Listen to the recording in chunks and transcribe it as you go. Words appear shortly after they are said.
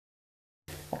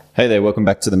Hey there, welcome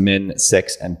back to the Men,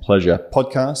 Sex and Pleasure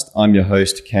podcast. I'm your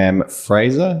host, Cam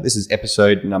Fraser. This is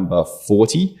episode number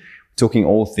 40, talking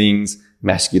all things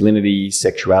masculinity,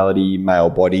 sexuality, male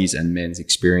bodies, and men's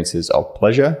experiences of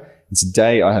pleasure. And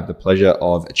today I have the pleasure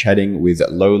of chatting with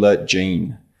Lola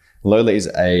Jean. Lola is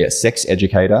a sex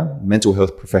educator, mental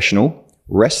health professional,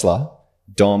 wrestler,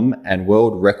 dom, and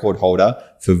world record holder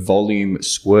for volume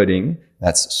squirting.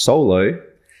 That's solo.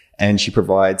 And she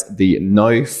provides the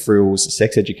no-frills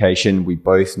sex education we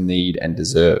both need and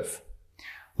deserve.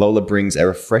 Lola brings a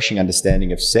refreshing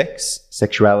understanding of sex,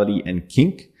 sexuality, and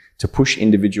kink to push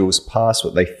individuals past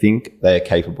what they think they are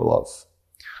capable of.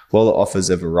 Lola offers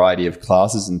a variety of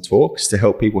classes and talks to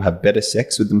help people have better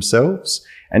sex with themselves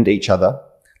and each other,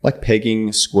 like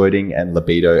pegging, squirting, and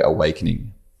libido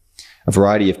awakening. A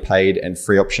variety of paid and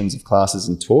free options of classes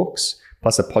and talks,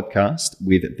 plus a podcast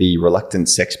with the reluctant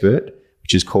sexpert,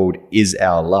 which is called Is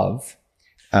Our Love.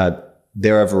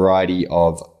 There are a variety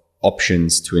of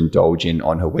options to indulge in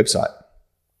on her website,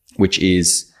 which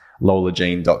is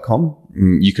lolajean.com.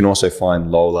 You can also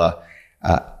find Lola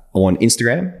on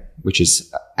Instagram, which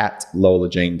is at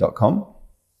lolajean.com.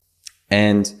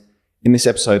 And in this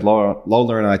episode,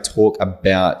 Lola and I talk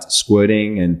about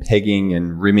squirting and pegging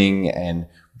and rimming and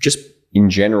just in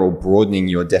general broadening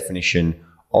your definition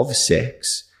of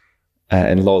sex.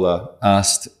 And Lola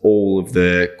asked all of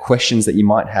the questions that you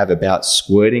might have about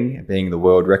squirting. Being the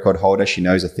world record holder, she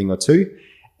knows a thing or two.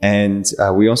 And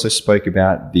we also spoke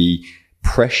about the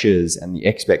pressures and the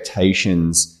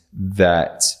expectations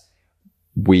that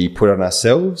we put on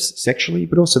ourselves sexually,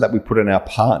 but also that we put on our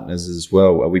partners as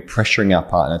well. Are we pressuring our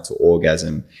partner to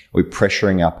orgasm? Are we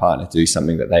pressuring our partner to do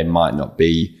something that they might not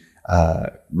be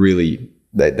something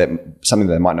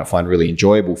that they might not find really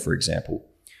enjoyable, for example?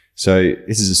 So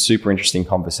this is a super interesting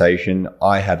conversation.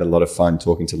 I had a lot of fun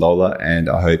talking to Lola, and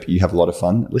I hope you have a lot of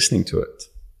fun listening to it.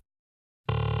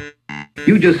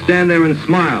 You just stand there and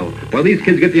smile while these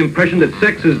kids get the impression that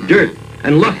sex is dirt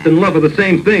and lust and love are the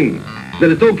same thing, that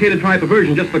it's okay to try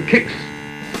perversion just for kicks.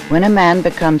 When a man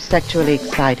becomes sexually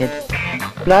excited,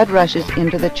 blood rushes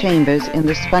into the chambers in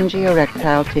the spongy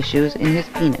erectile tissues in his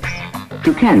penis.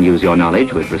 You can use your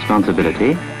knowledge with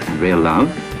responsibility and real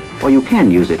love, or you can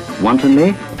use it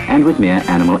wantonly and with mere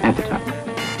animal appetite.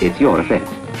 It's your affair.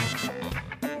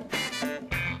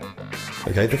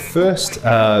 Okay, the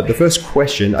first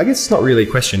question, I guess it's not really a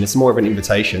question, it's more of an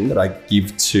invitation that I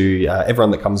give to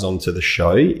everyone that comes onto the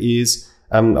show is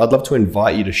I'd love to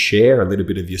invite you to share a little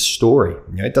bit of your story.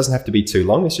 It doesn't have to be too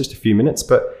long, it's just a few minutes,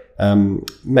 but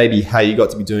maybe how you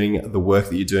got to be doing the work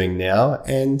that you're doing now,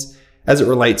 and as it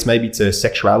relates maybe to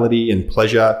sexuality and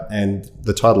pleasure. And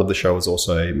the title of the show is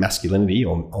also masculinity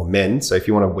or men. So if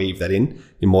you want to weave that in,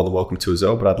 you're more than welcome to as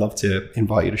well. But I'd love to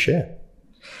invite you to share.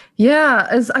 Yeah,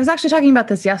 I was actually talking about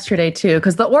this yesterday too,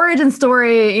 because the origin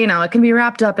story, it can be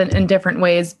wrapped up in different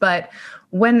ways. But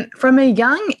from a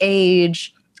young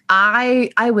age,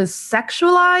 I was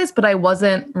sexualized, but I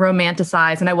wasn't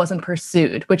romanticized and I wasn't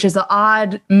pursued, which is an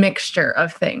odd mixture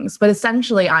of things. But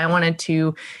essentially, I wanted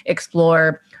to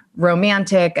explore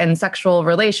romantic and sexual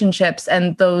relationships,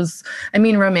 and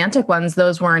romantic ones,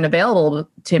 those weren't available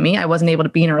to me. I wasn't able to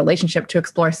be in a relationship to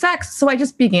explore sex, so I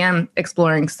just began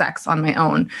exploring sex on my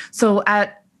own. So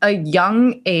at a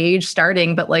young age,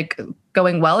 starting but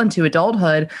going well into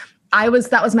adulthood,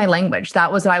 that was my language.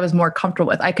 That was what I was more comfortable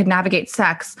with. I could navigate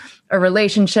sex, a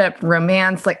relationship,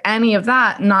 romance, any of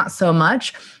that, not so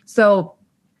much. So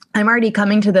I'm already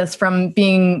coming to this from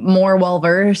being more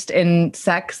well-versed in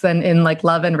sex than in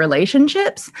love and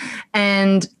relationships.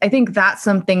 And I think that's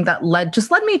something that led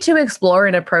me to explore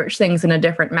and approach things in a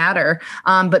different manner.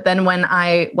 But then when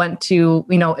I went to,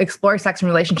 explore sex and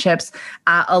relationships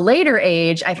at a later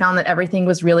age, I found that everything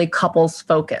was really couples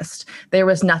focused. There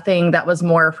was nothing that was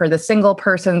more for the single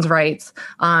person's rights.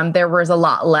 There was a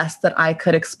lot less that I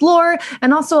could explore,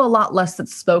 and also a lot less that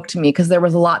spoke to me, because there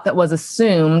was a lot that was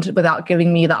assumed without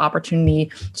giving me the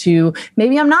opportunity to,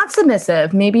 maybe I'm not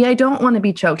submissive, maybe I don't want to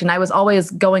be choked. And I was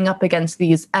always going up against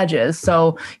these edges.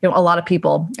 So, a lot of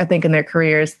people, I think in their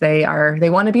careers, they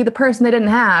want to be the person they didn't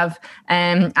have.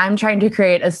 And I'm trying to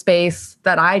create a space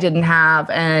that I didn't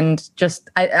have. And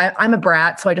I'm a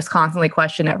brat, so I just constantly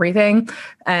question everything.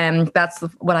 And that's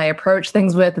what I approach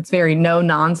things with. It's very no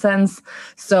nonsense.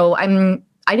 So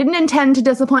I didn't intend to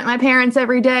disappoint my parents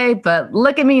every day, but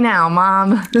look at me now,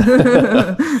 Mom.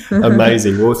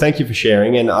 Amazing. Well, thank you for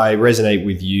sharing. And I resonate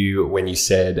with you when you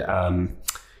said,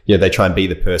 they try and be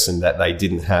the person that they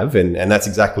didn't have. And that's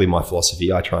exactly my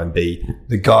philosophy. I try and be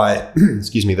the guy,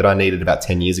 that I needed about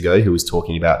 10 years ago, who was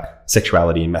talking about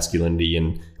sexuality and masculinity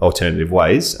in alternative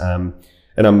ways.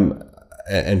 And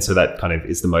and so that kind of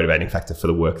is the motivating factor for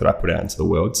the work that I put out into the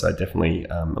world. So definitely,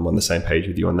 I'm on the same page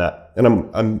with you on that. And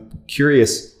I'm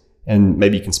curious, and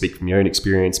maybe you can speak from your own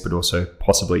experience, but also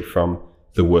possibly from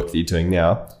the work that you're doing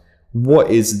now. What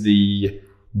is the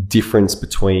difference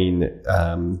between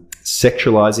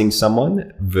sexualizing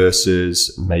someone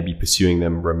versus maybe pursuing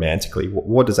them romantically?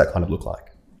 What does that kind of look like?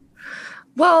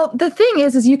 Well, the thing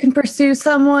is you can pursue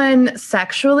someone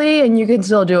sexually and you can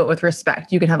still do it with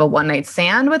respect. You can have a one-night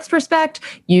stand with respect.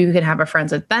 You can have a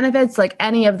friends with benefits, like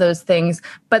any of those things.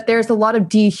 But there's a lot of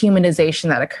dehumanization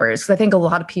that occurs. Because I think a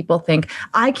lot of people think,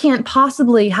 I can't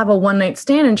possibly have a one-night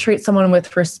stand and treat someone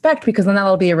with respect because then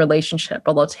that'll be a relationship,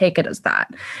 or they'll take it as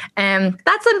that. And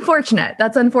that's unfortunate.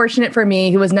 That's unfortunate for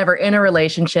me, who was never in a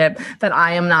relationship, that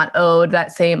I am not owed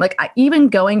that same, like even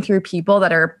going through people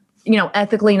that are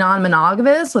ethically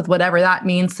non-monogamous, with whatever that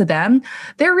means to them.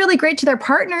 They're really great to their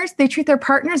partners. They treat their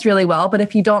partners really well. But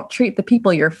if you don't treat the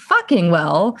people you're fucking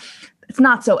well, it's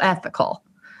not so ethical.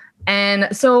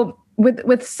 And so with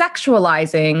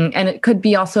sexualizing, and it could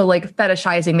be also like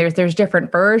fetishizing, there's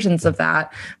different versions of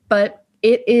that, but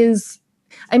it is,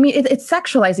 it's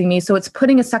sexualizing me. So it's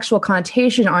putting a sexual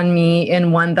connotation on me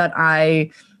in one that I'm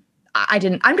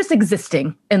just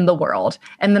existing in the world.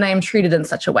 And then I am treated in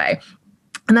such a way.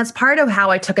 And that's part of how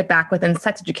I took it back within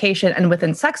sex education and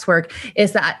within sex work,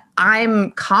 is that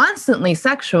I'm constantly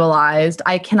sexualized.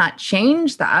 I cannot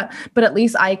change that, but at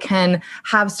least I can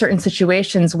have certain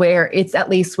situations where it's at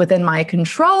least within my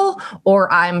control,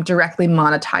 or I'm directly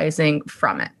monetizing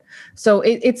from it. So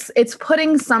it's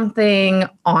putting something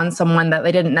on someone that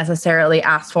they didn't necessarily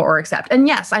ask for or accept. And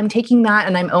yes, I'm taking that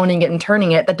and I'm owning it and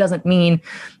turning it. That doesn't mean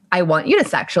I want you to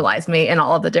sexualize me in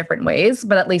all of the different ways,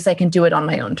 but at least I can do it on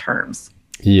my own terms.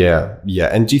 Yeah.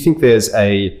 And do you think there's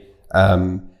a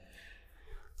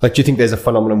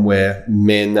phenomenon where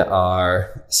men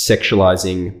are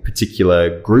sexualizing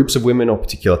particular groups of women or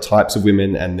particular types of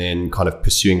women, and then kind of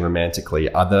pursuing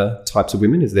romantically other types of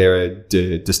women? Is there a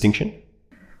distinction?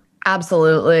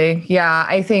 Absolutely. Yeah,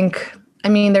 I think,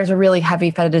 there's a really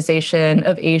heavy fetishization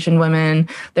of Asian women.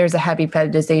 There's a heavy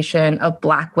fetishization of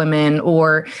Black women,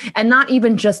 and not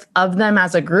even just of them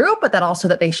as a group, but that also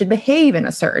that they should behave in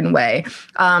a certain way.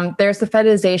 There's the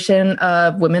fetishization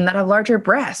of women that have larger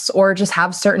breasts or just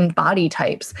have certain body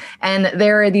types. And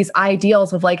there are these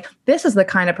ideals of like, this is the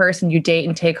kind of person you date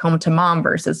and take home to mom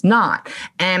versus not.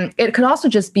 And it could also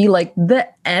just be like the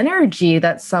energy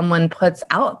that someone puts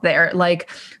out there. Like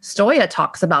Stoya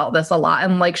talks about this a lot.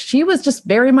 And like, she was just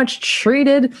very much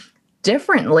treated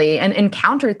differently and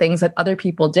encountered things that other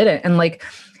people didn't. And like,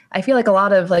 I feel like a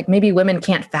lot of like maybe women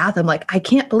can't fathom, like, I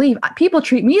can't believe people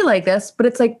treat me like this, but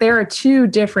it's like there are two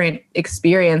different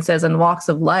experiences and walks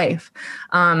of life.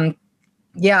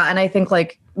 Yeah. And I think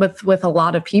like with a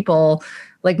lot of people,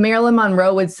 like Marilyn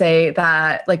Monroe would say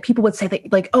that, like people would say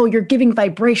that, like, oh, you're giving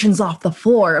vibrations off the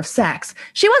floor of sex.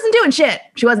 She wasn't doing shit.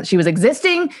 She was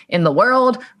existing in the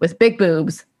world with big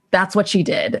boobs. That's what she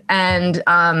did. And,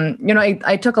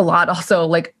 I took a lot also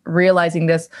like realizing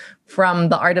this from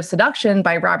The Art of Seduction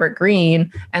by Robert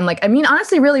Greene. And like,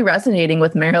 honestly, really resonating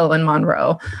with Marilyn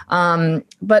Monroe.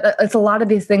 But it's a lot of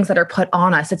these things that are put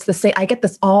on us. It's the same. I get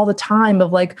this all the time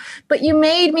of like, but you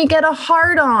made me get a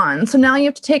hard on. So now you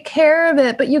have to take care of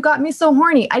it. But you got me so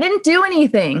horny. I didn't do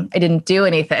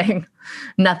anything.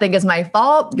 Nothing is my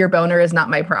fault. Your boner is not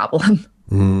my problem.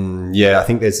 Yeah. I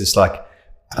think there's this like,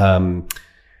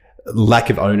 lack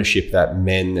of ownership that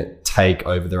men take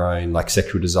over their own like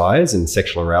sexual desires and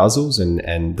sexual arousals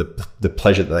and the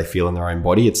pleasure that they feel in their own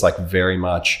body. It's like very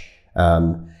much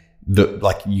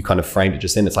like you kind of framed it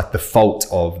just then. It's like the fault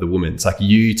of the woman. It's like,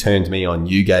 you turned me on,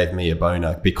 you gave me a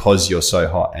boner because you're so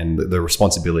hot, and the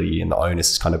responsibility and the onus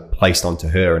is kind of placed onto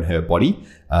her and her body.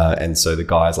 And so the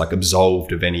guy is like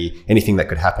absolved of anything that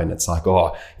could happen. It's like,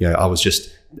 oh, I was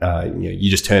just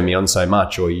you just turned me on so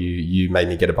much, or you made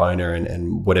me get a boner,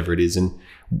 and whatever it is. And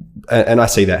I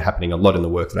see that happening a lot in the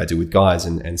work that I do with guys,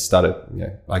 and started,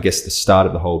 I guess the start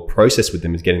of the whole process with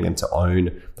them is getting them to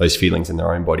own those feelings in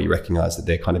their own body, recognize that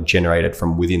they're kind of generated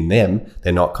from within them.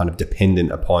 They're not kind of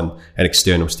dependent upon an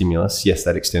external stimulus. Yes,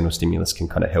 that external stimulus can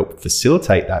kind of help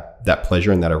facilitate that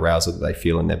pleasure and that arousal that they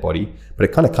feel in their body, but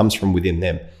it kind of comes from within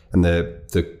them. And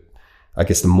I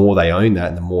guess the more they own that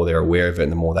and the more they're aware of it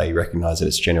and the more they recognize that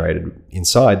it's generated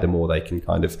inside, the more they can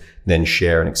kind of then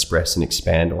share and express and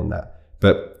expand on that.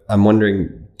 But I'm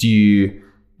wondering,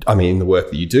 in the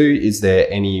work that you do, is there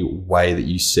any way that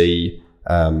you see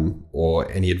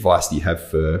or any advice that you have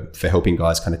for helping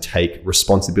guys kind of take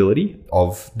responsibility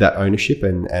of that ownership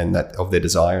and that of their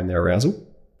desire and their arousal?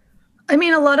 I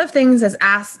mean, a lot of things is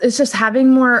it's just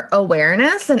having more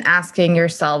awareness and asking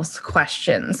yourselves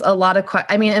questions. A lot of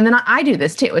and then I do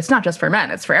this too. It's not just for men,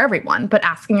 it's for everyone, but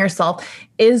asking yourself,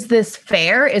 is this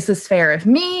fair? Is this fair of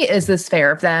me? Is this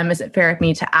fair of them? Is it fair of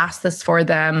me to ask this for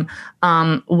them?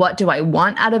 What do I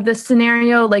want out of this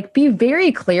scenario? Like, be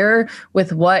very clear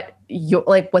with what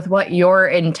your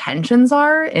intentions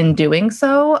are in doing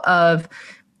so, of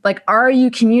like, are you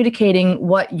communicating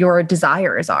what your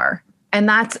desires are? And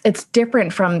it's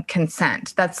different from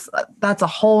consent. That's a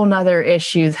whole nother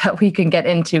issue that we can get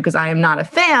into, because I am not a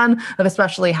fan of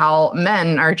especially how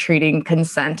men are treating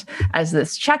consent as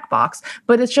this checkbox.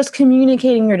 But it's just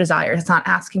communicating your desires. It's not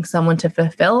asking someone to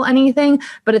fulfill anything,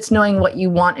 but it's knowing what you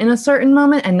want in a certain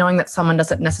moment and knowing that someone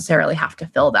doesn't necessarily have to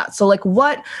fill that. So like,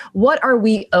 what are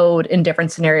we owed in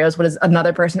different scenarios? What is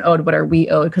another person owed? What are we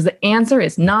owed? Because the answer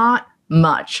is not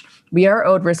much. We are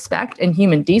owed respect and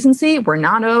human decency. We're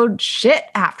not owed shit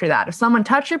after that. If someone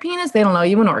touched your penis, they don't owe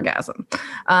you an orgasm.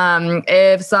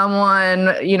 If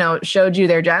someone, showed you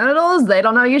their genitals, they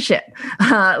don't owe you shit.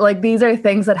 Like, these are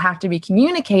things that have to be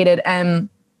communicated. And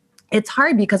it's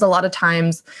hard because a lot of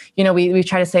times, we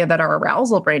try to say that our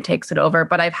arousal brain takes it over,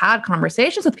 but I've had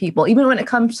conversations with people, even when it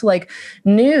comes to like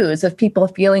news, of people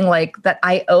feeling like that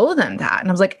I owe them that. And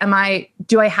I was like,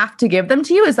 do I have to give them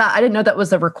to you? I didn't know that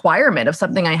was a requirement of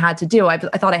something I had to do. I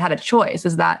thought I had a choice.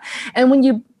 And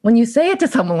when you say it to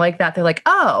someone like that, they're like,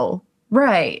 oh,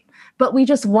 right. But we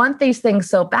just want these things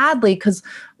so badly, because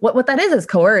what that is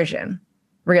coercion.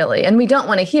 Really. And we don't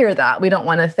want to hear that. We don't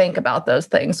want to think about those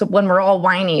things. So when we're all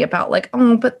whiny about like,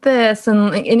 oh, but this,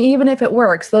 and even if it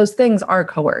works, those things are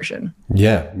coercion.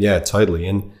 Yeah, totally.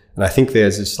 And I think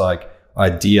there's this like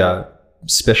idea,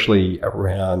 especially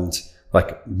around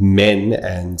like men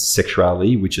and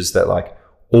sexuality, which is that like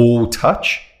all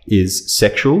touch is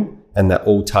sexual and that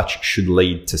all touch should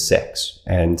lead to sex.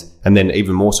 And then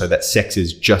even more so that sex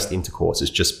is just intercourse,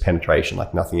 it's just penetration,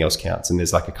 like nothing else counts. And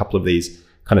there's like a couple of these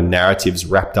kind of narratives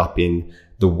wrapped up in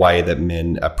the way that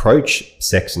men approach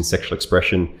sex and sexual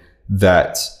expression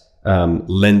that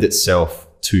lend itself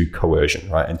to coercion,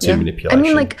 right? And to manipulation. I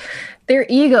mean, like, their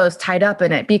ego's tied up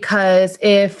in it, because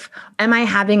am I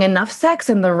having enough sex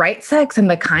and the right sex and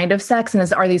the kind of sex,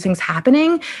 and are these things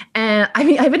happening? And I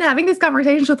mean, I've been having these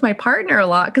conversations with my partner a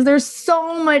lot, because there's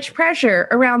so much pressure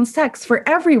around sex for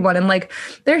everyone. And like,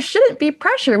 there shouldn't be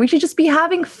pressure. We should just be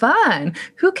having fun.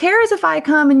 Who cares if I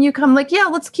come and you come? Like, yeah,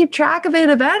 let's keep track of it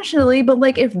eventually. But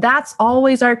like, if that's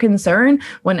always our concern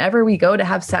whenever we go to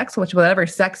have sex, which whatever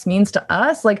sex means to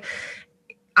us, like,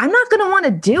 I'm not going to want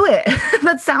to do it.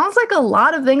 That sounds like a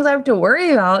lot of things I have to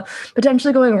worry about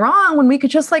potentially going wrong, when we could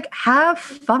just like have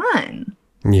fun.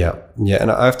 Yeah.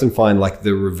 And I often find like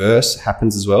the reverse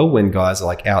happens as well, when guys are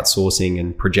like outsourcing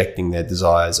and projecting their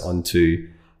desires onto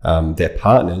their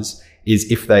partners,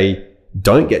 is if they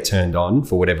don't get turned on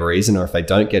for whatever reason, or if they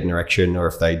don't get an erection, or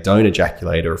if they don't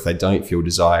ejaculate, or if they don't feel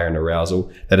desire and arousal,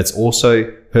 that it's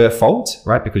also her fault,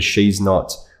 right? Because she's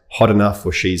not hot enough,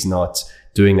 or she's not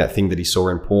doing that thing that he saw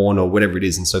in porn, or whatever it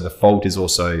is. And so the fault is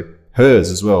also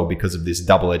hers as well, because of this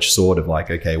double-edged sword of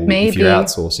like, okay, well, if you're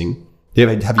outsourcing, have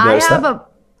you noticed that?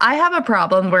 I have a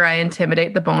problem where I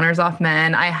intimidate the boners off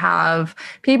men. I have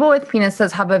people with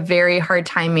penises have a very hard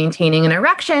time maintaining an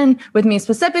erection with me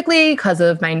specifically, because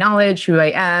of my knowledge, who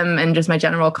I am, and just my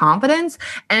general confidence.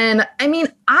 And I mean,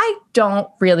 I don't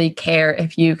really care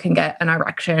if you can get an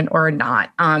erection or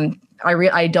not.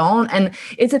 I don't. And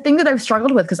it's a thing that I've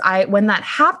struggled with, because when that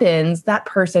happens, that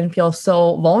person feels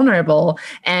so vulnerable.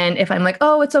 And if I'm like,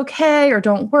 oh, it's okay, or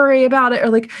don't worry about it, or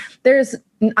like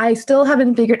I still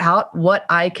haven't figured out what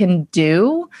I can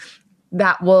do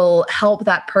that will help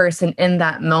that person in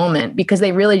that moment, because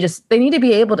they need to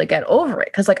be able to get over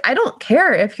it. Cause like, I don't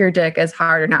care if your dick is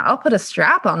hard or not. I'll put a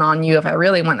strap on you if I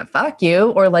really want to fuck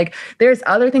you, or like, there's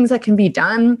other things that can be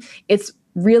done. It's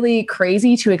really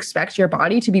crazy to expect your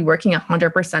body to be working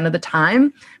 100% of the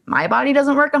time. My body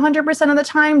doesn't work 100% of the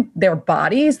time. Their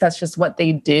bodies, that's just what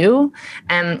they do.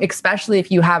 And especially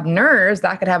if you have nerves,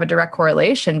 that could have a direct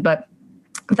correlation. But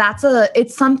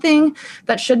it's something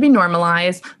that should be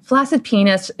normalized. Flaccid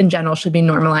penis in general should be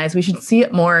normalized. We should see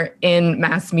it more in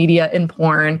mass media, in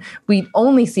porn. We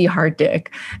only see hard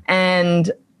dick.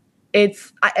 And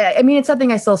it's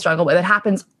something I still struggle with. It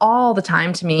happens all the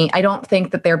time to me. I don't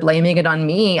think that they're blaming it on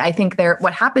me. I think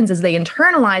what happens is they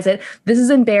internalize it. This is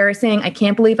embarrassing. I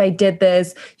can't believe I did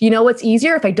this. You know what's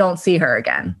easier? If I don't see her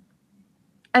again.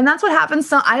 And that's what happens.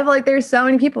 So there's so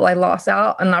many people I lost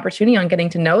out on an opportunity on getting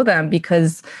to know them,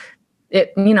 because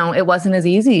it wasn't as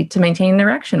easy to maintain an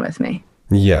erection with me.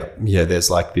 Yeah. There's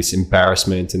like this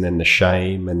embarrassment, and then the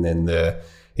shame, and then the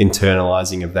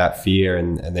internalizing of that fear.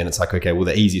 And then it's like, okay, well,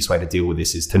 the easiest way to deal with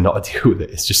this is to not deal with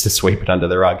it. It's just to sweep it under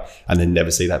the rug and then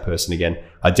never see that person again.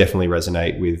 I definitely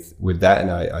resonate with that. And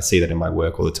I see that in my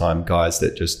work all the time, guys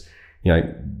that just,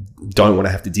 don't want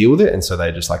to have to deal with it. And so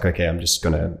they're just like, okay, I'm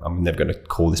never going to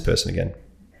call this person again.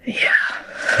 Yeah.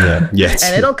 Yes.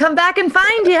 And it'll come back and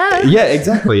find you. Yeah,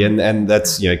 exactly. And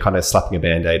that's, kind of slapping a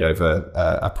Band-Aid over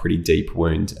a pretty deep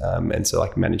wound. And so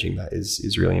like managing that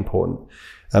is really important.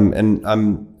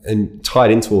 And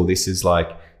tied into all this is like,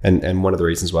 and one of the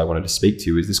reasons why I wanted to speak to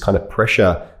you is this kind of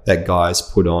pressure that guys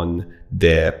put on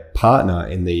their partner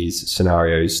in these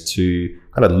scenarios to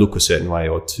kind of look a certain way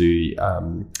or to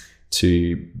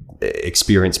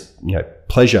experience,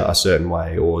 pleasure a certain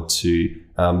way, or to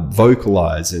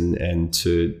vocalize and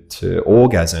to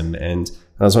orgasm. And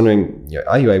I was wondering,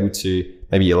 are you able to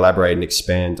maybe elaborate and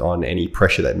expand on any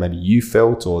pressure that maybe you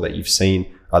felt or that you've seen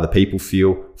other people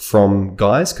feel from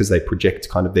guys because they project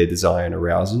kind of their desire and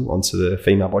arousal onto the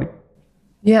female body?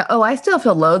 Yeah. Oh, I still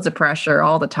feel loads of pressure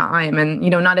all the time. And,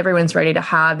 not everyone's ready to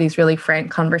have these really frank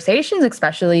conversations,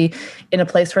 especially in a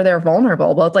place where they're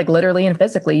vulnerable, both like literally and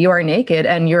physically. You are naked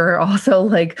and you're also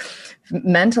like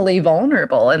mentally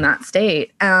vulnerable in that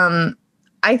state.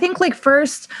 I think like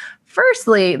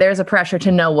firstly, there's a pressure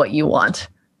to know what you want.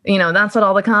 That's what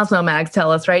all the Cosmo mags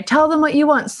tell us, right? Tell them what you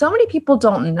want. So many people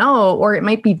don't know, or it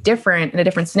might be different in a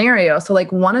different scenario. So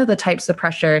like one of the types of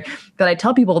pressure that I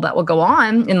tell people that will go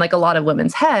on in like a lot of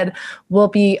women's head will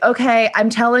be, okay, I'm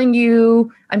telling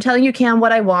you, Cam,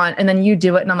 what I want, and then you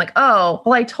do it. And I'm like, oh,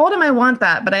 well, I told him I want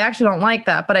that, but I actually don't like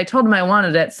that, but I told him I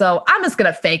wanted it. So I'm just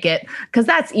going to fake it because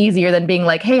that's easier than being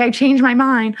like, hey, I changed my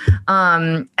mind.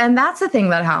 And that's the thing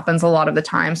that happens a lot of the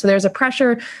time. So there's a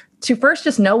pressure to first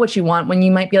just know what you want when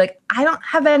you might be like, I don't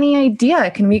have any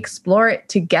idea. Can we explore it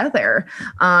together?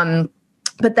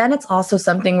 But then it's also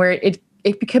something where it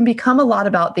can become a lot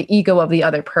about the ego of the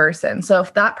other person. So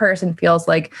if that person feels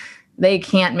like they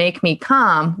can't make me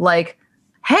come, like,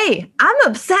 hey, I'm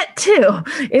upset too.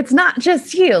 It's not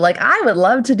just you. Like, I would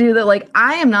love to do that. Like,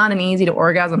 I am not an easy to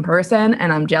orgasm person,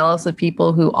 and I'm jealous of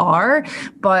people who are,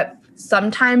 but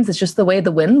sometimes it's just the way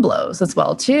the wind blows as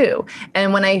well too.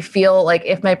 And when I feel like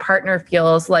if my partner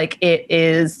feels like it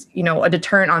is, a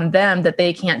deterrent on them that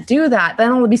they can't do that,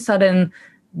 then all of a sudden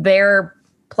their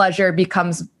pleasure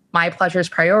becomes my pleasure's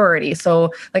priority.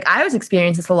 So like I was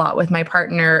experiencing this a lot with my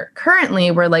partner currently,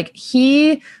 where like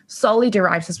he solely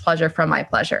derives his pleasure from my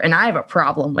pleasure. And I have a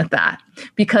problem with that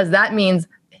because that means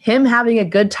him having a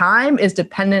good time is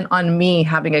dependent on me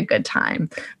having a good time.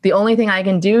 The only thing I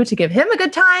can do to give him a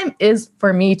good time is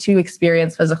for me to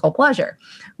experience physical pleasure,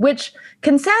 which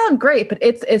can sound great, but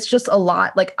it's just a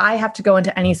lot. Like I have to go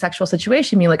into any sexual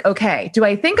situation being like, okay, do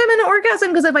I think I'm in an orgasm?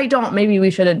 Because if I don't, maybe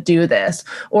we shouldn't do this.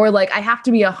 Or like I have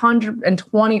to be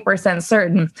 120%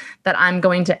 certain that I'm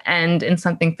going to end in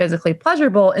something physically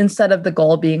pleasurable instead of the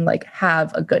goal being like,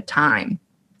 have a good time.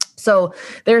 So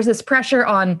there's this pressure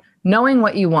on knowing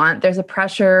what you want. There's a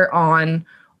pressure on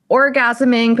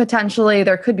orgasming, potentially.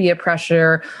 There could be a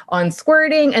pressure on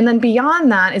squirting. And then beyond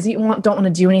that is you don't want to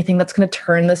do anything that's going to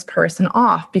turn this person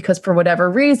off, because for whatever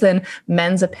reason,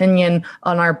 men's opinion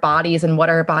on our bodies and what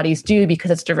our bodies do, because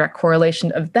it's direct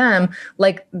correlation of them,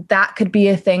 like that could be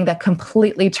a thing that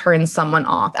completely turns someone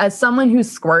off. As someone who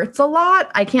squirts a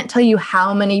lot, I can't tell you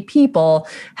how many people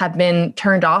have been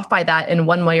turned off by that in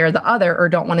one way or the other, or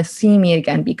don't want to see me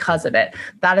again because of it.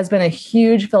 That has been a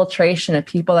huge filtration of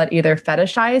people that either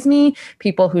fetishize me,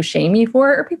 people who shame me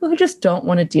for it, or people who just don't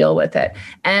want to deal with it.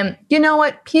 And you know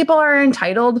what? People are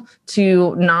entitled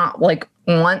to not like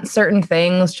want certain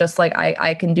things, just like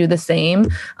I can do the same.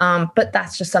 But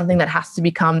that's just something that has to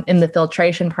become in the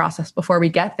filtration process before we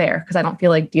get there, because I don't feel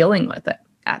like dealing with it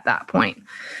at that point.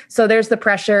 So there's the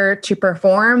pressure to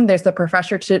perform. There's the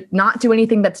pressure to not do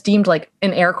anything that's deemed like,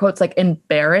 in air quotes, like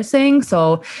embarrassing.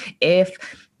 So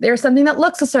if there's something that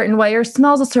looks a certain way or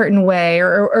smells a certain way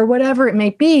or whatever it may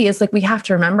be, is like we have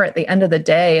to remember at the end of the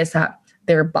day is that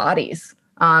they're bodies.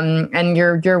 And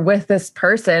you're with this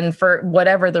person for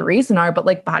whatever the reason are, but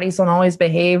like bodies don't always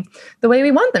behave the way we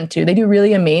want them to. They do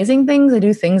really amazing things. They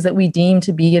do things that we deem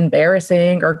to be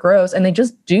embarrassing or gross, and they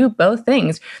just do both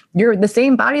things. You're the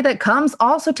same body that comes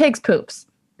also takes poops.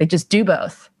 They just do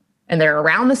both, and they're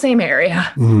around the same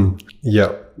area.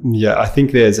 Yeah. I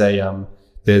think there's a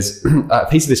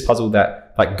piece of this puzzle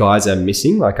that like guys are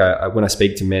missing. Like when I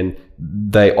speak to men,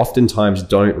 they oftentimes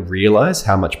don't realize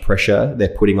how much pressure they're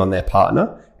putting on their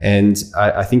partner. And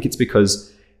I think it's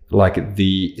because like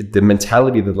the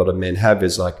mentality that a lot of men have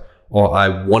is like, or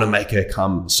I want to make her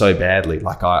come so badly.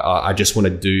 Like I just want to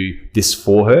do this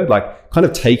for her, like kind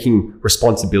of taking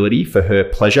responsibility for her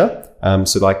pleasure.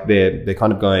 So like they're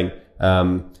kind of going,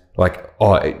 like,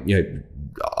 oh, you know,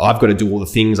 I've got to do all the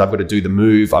things. I've got to do the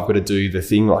move. I've got to do the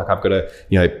thing. Like I've got to,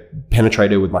 you know,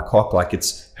 penetrate her with my cock. Like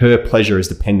it's her pleasure is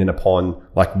dependent upon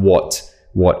like what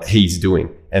he's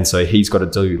doing. And so he's got to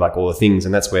do like all the things.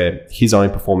 And that's where his own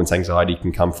performance anxiety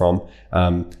can come from.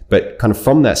 But kind of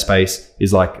from that space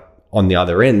is like on the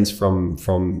other end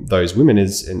from those women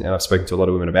is, and I've spoken to a lot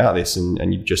of women about this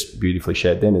and you've just beautifully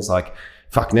shared then, is like,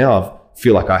 fuck, now I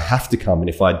feel like I have to come. And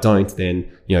if I don't, then,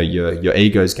 you know, your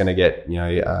ego is going to get, you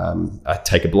know,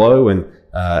 take a blow and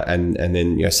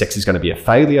then, you know, sex is going to be a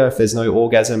failure if there's no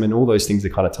orgasm, and all those things are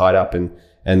kind of tied up.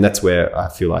 And that's where I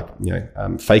feel like, you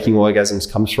know, faking orgasms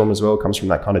comes from as well, comes from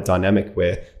that kind of dynamic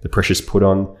where the pressure's put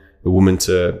on the woman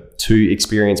to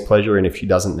experience pleasure. And if she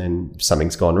doesn't, then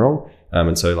something's gone wrong.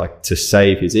 And so like to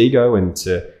save his ego and to,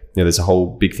 you know, there's a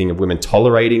whole big thing of women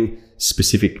tolerating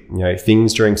specific, you know,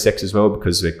 things during sex as well,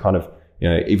 because they're kind of, you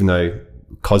know, even though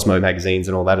Cosmo magazines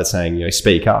and all that are saying, you know,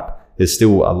 speak up, there's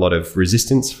still a lot of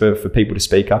resistance for people to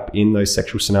speak up in those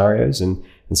sexual scenarios. And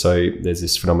so there's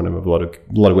this phenomenon of a lot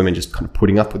of women just kind of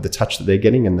putting up with the touch that they're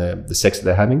getting and the sex that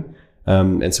they're having.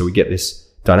 And so we get this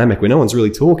dynamic where no one's really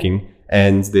talking,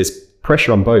 and there's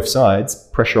pressure on both sides,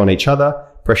 pressure on each other,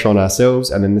 pressure on ourselves,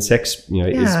 and then the sex, you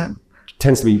know,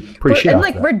 tends to be pretty shit. And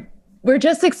like we're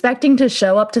just expecting to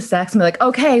show up to sex and be like,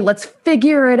 okay, let's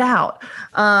figure it out.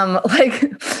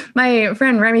 Like my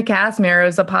friend Remy Casimir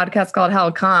has a podcast called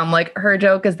How Come. Like her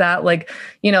joke is that, like,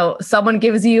 you know, someone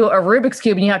gives you a Rubik's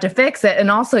Cube and you have to fix it, and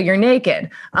also you're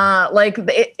naked. Like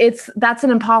that's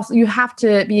an impossible. You have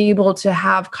to be able to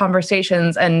have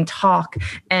conversations and talk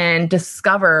and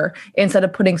discover instead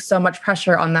of putting so much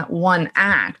pressure on that one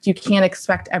act. You can't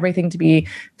expect everything to be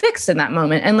fixed in that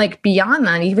moment. And like beyond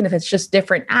that, even if it's just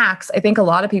different acts, I think a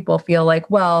lot of people feel like,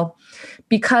 well,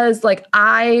 because like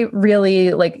I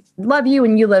really like love you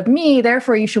and you love me,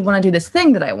 therefore you should want to do this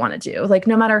thing that I want to do. Like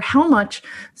no matter how much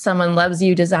someone loves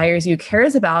you, desires you,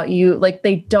 cares about you, like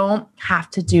they don't have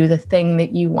to do the thing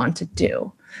that you want to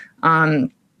do.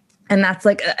 And that's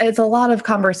like, it's a lot of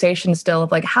conversation still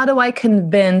of like, how do I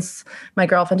convince my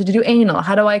girlfriend to do anal?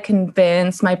 How do I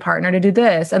convince my partner to do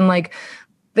this? And like,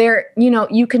 there, you know,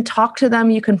 you can talk to them,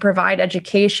 you can provide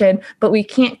education, but we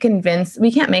can't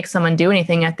make someone do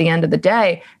anything at the end of the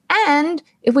day. And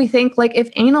if we think like if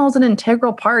anal is an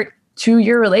integral part to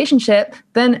your relationship,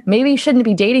 then maybe you shouldn't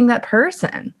be dating that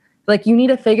person. Like you need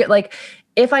to figure, like,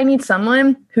 if I need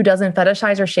someone who doesn't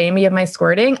fetishize or shame me of my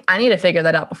squirting, I need to figure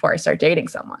that out before I start dating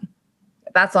someone.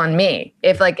 That's on me.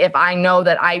 If I know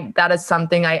that that is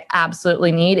something I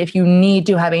absolutely need, if you need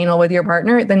to have anal with your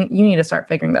partner, then you need to start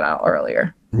figuring that out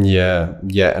earlier. Yeah.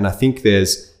 And I think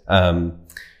there's, and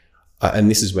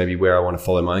this is maybe where I want to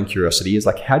follow my own curiosity, is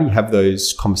like, how do you have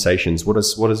those conversations? What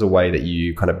is a way that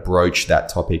you kind of broach that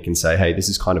topic and say, hey, this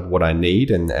is kind of what I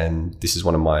need, and this is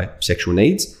one of my sexual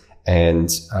needs, and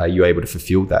you're able to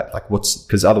fulfill that? Like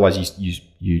because otherwise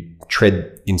you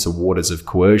tread into waters of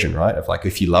coercion, right? Of like,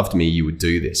 if you loved me, you would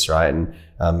do this, right?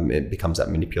 And it becomes that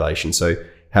manipulation. So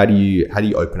how do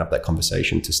you open up that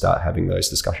conversation to start having those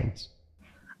discussions?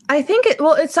 I think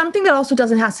it's something that also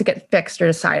doesn't have to get fixed or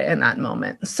decided in that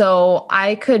moment. So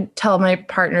I could tell my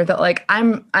partner that like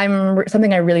I'm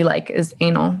something I really like is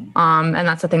anal, and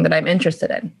that's the thing that I'm interested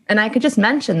in, and I could just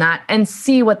mention that and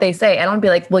see what they say. I don't be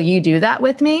like, will you do that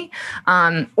with me?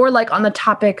 Or like on the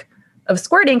topic of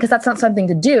squirting, because that's not something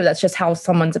to do. That's just how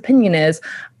someone's opinion is.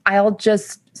 I'll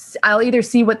either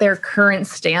see what their current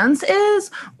stance is,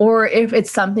 or if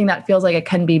it's something that feels like it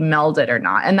can be melded or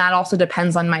not. And that also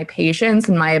depends on my patience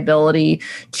and my ability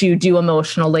to do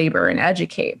emotional labor and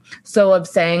educate. So of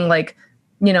saying like,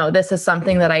 you know, this is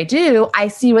something that I do, I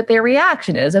see what their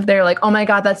reaction is. If they're like, oh my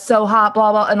God, that's so hot,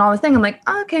 blah, blah, and all this thing, I'm like,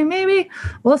 okay, maybe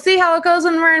we'll see how it goes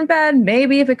when we're in bed.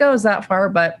 Maybe if it goes that far,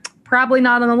 but probably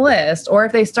not on the list. Or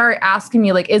if they start asking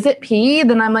me like, is it pee?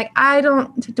 Then I'm like,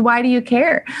 why do you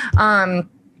care?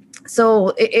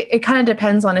 So it kind of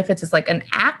depends on if it's just like an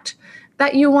act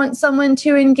that you want someone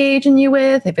to engage in you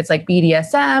with, if it's like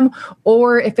BDSM,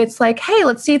 or if it's like, hey,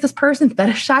 let's see if this person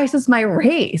fetishizes my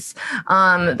race.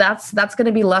 That's going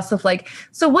to be less of like,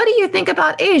 so what do you think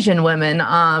about Asian women?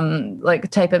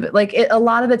 Like type of it, like a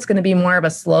lot of it's going to be more of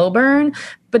a slow burn,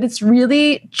 but it's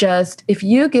really just, if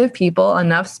you give people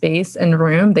enough space and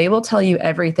room, they will tell you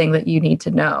everything that you need to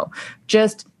know.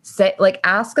 Just say, like,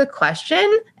 ask a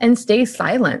question and stay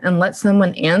silent and let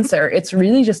someone answer. It's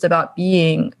really just about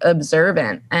being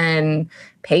observant and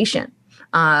patient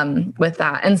with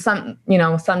that. And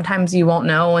sometimes you won't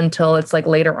know until it's like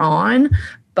later on,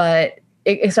 but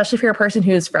especially if you're a person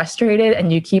who is frustrated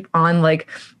and you keep on like,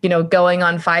 going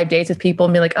on 5 dates with people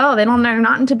and be like, oh, they're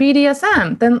not into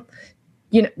BDSM, then,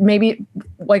 maybe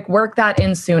like work that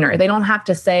in sooner. They don't have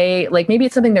to say, like, maybe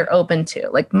it's something they're open to.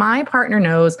 Like, my partner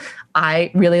knows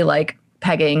I really like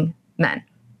pegging men,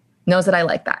 knows that I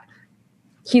like that.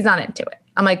 He's not into it.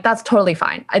 I'm like, that's totally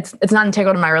fine. It's not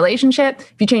integral to my relationship.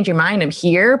 If you change your mind, I'm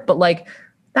here, but like,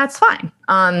 that's fine.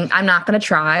 I'm not going to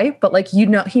try, but like, he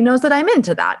knows that I'm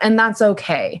into that, and that's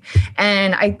okay.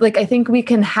 And I think we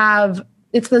can have,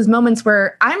 it's those moments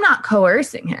where I'm not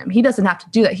coercing him. He doesn't have to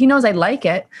do that. He knows I like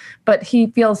it, but he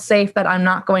feels safe that I'm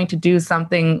not going to do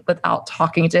something without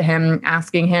talking to him,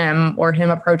 asking him, or him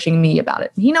approaching me about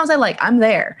it. He knows I'm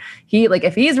there.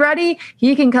 If he's ready,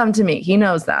 he can come to me. He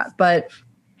knows that. But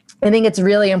I think it's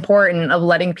really important of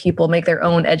letting people make their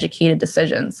own educated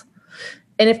decisions.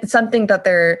 And if it's something that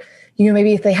they're,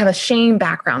 maybe if they have a shame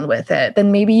background with it,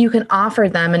 then maybe you can offer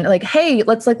them and like, hey,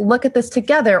 let's like look at this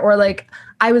together. Or like,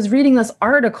 I was reading this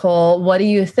article. What do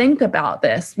you think about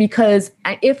this? Because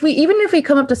if we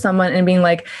come up to someone and being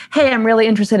like, hey, I'm really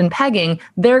interested in pegging,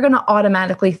 they're going to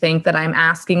automatically think that I'm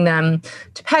asking them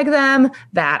to peg them,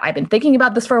 that I've been thinking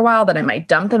about this for a while, that I might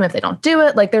dump them if they don't do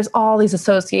it. Like, there's all these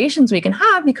associations we can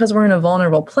have because we're in a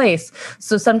vulnerable place.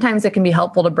 So sometimes it can be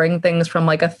helpful to bring things from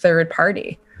like a third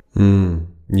party.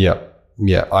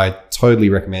 Yeah, I totally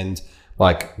recommend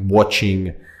like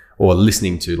watching or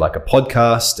listening to like a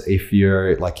podcast.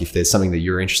 If there's something that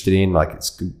you're interested in, like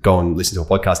go and listen to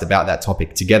a podcast about that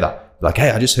topic together. Like,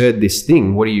 hey, I just heard this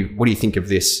thing. What do you think of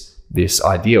this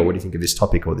idea? What do you think of this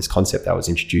topic or this concept that was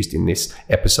introduced in this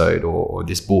episode or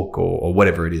this book or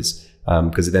whatever it is?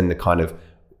 Because then the kind of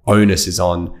onus is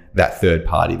on that third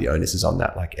party. The onus is on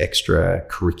that like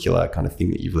extracurricular kind of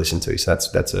thing that you've listened to. So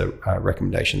that's a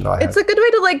recommendation that I have. It's a good way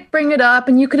to like bring it up,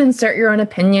 and you could insert your own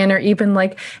opinion, or even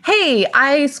like, hey,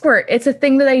 I squirt. It's a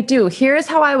thing that I do. Here's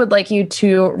how I would like you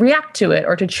to react to it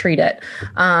or to treat it.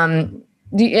 And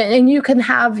you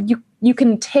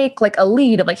can take like a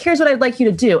lead of like, here's what I'd like you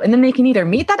to do. And then they can either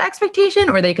meet that expectation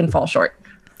or they can fall short.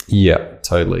 Yeah,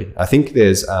 totally. I think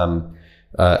there's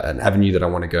an avenue that I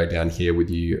want to go down here with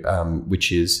you,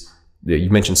 which is,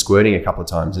 you mentioned squirting a couple of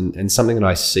times, and something that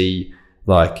I see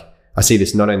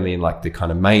this not only in like the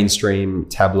kind of mainstream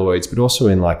tabloids, but also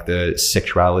in like the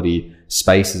sexuality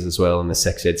spaces as well, and the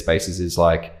sex ed spaces, is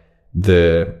like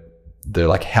the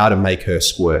like how to make her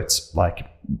squirt like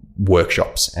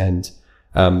workshops. And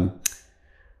I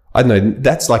don't know,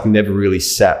 that's like never really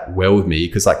sat well with me,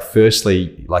 because like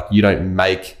firstly, like you don't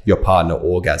make your partner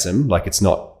orgasm. Like it's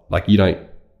not like you don't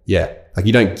give them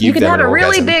an orgasm. You can have a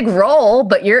really big role,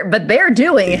 but they're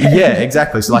doing it. Yeah,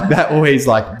 exactly. So like that always,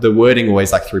 like the wording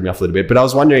always like threw me off a little bit. But I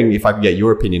was wondering if I could get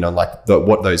your opinion on like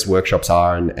what those workshops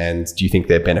are, and do you think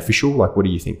they're beneficial? Like, what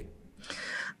do you think?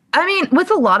 I mean,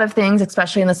 with a lot of things,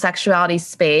 especially in the sexuality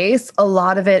space, a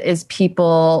lot of it is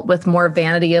people with more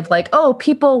vanity of like, oh,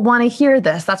 people want to hear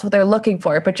this. That's what they're looking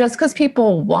for. But just because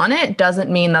people want it doesn't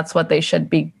mean that's what they should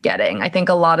be getting. I think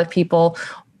a lot of people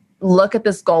look at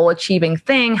this goal achieving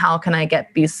thing. How can I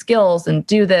get these skills and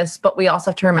do this? But we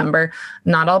also have to remember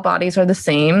not all bodies are the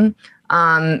same.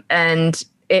 And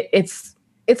it's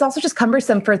also just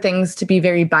cumbersome for things to be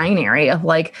very binary of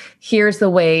like, here's the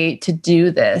way to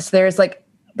do this. There's like,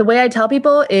 the way I tell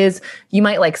people is you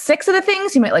might like 6 of the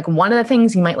things, you might like 1 of the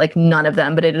things, you might like none of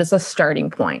them, but it is a starting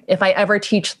point. If I ever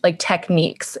teach like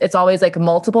techniques, it's always like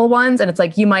multiple ones, and it's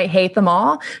like, you might hate them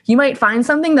all. You might find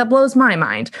something that blows my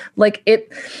mind. Like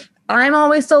I'm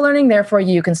always still learning, therefore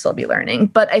you can still be learning.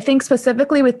 But I think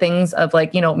specifically with things of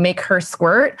like, make her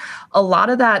squirt, a lot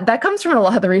of that comes from a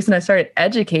lot of the reason I started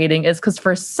educating is because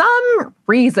for some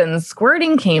reason,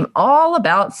 squirting came all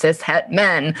about cishet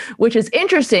men, which is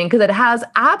interesting because it has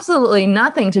absolutely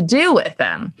nothing to do with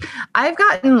them. I've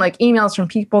gotten like emails from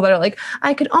people that are like,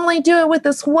 I could only do it with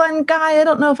this one guy. I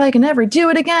don't know if I can ever do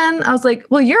it again. I was like,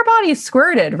 well, your body's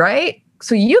squirted, right?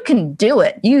 So you can do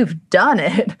it. You've done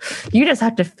it. You just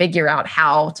have to figure out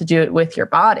how to do it with your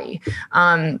body.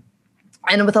 And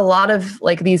with a lot of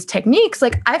like these techniques,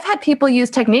 like I've had people use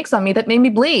techniques on me that made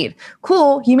me bleed.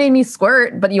 Cool. You made me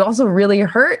squirt, but you also really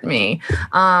hurt me.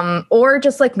 Or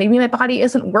just like maybe my body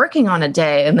isn't working on a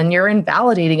day, and then you're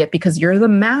invalidating it because you're the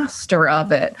master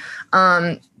of it.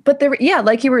 But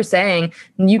like you were saying,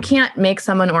 you can't make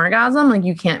someone orgasm, like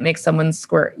you can't make someone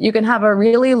squirt. You can have a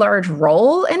really large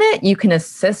role in it. You can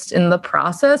assist in the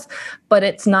process, but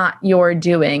it's not your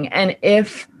doing. And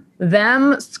if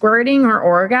them squirting or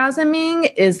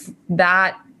orgasming is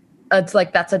that, it's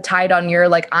like that's a tide on your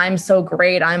like, I'm so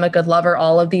great, I'm a good lover,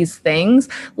 all of these things.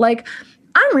 Like,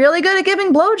 I'm really good at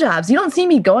giving blowjobs. You don't see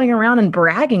me going around and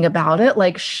bragging about it.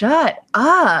 Like, shut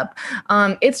up.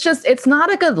 It's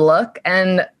not a good look.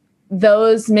 And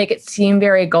those make it seem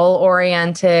very goal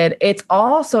oriented. It's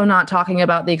also not talking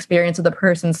about the experience of the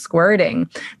person squirting,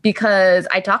 because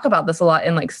I talk about this a lot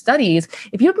in like studies.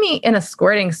 If you put me in a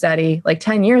squirting study like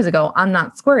 10 years ago, I'm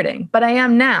not squirting, but I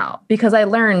am now because I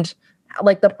learned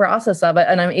like the process of it,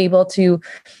 and I'm able to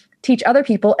teach other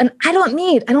people. And I don't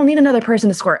need another person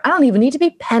to squirt. I don't even need to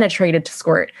be penetrated to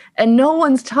squirt. And no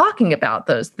one's talking about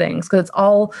those things because it's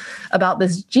all about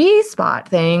this G-spot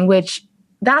thing, which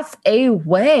that's a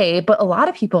way, but a lot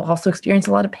of people also experience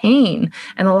a lot of pain,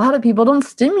 and a lot of people don't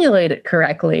stimulate it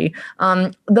correctly.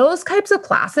 Those types of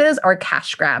classes are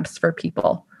cash grabs for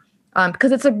people.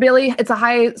 Because it's a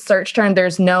high search term.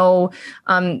 There's no,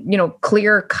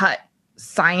 clear cut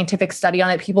scientific study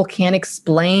on it. People can't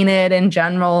explain it in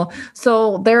general.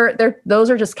 So those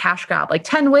are just cash grab, like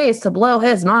 10 ways to blow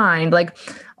his mind. Like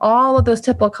all of those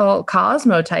typical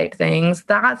Cosmo type things,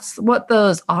 that's what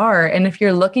those are. And if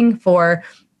you're looking for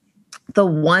the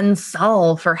one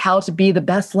solve for how to be the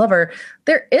best lover,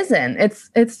 there isn't.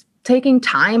 It's taking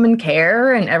time and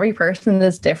care, and every person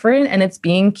is different, and it's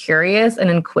being curious and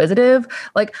inquisitive.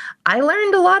 Like I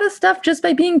learned a lot of stuff just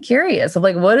by being curious of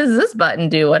like, what does this button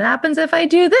do? What happens if I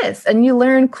do this? And you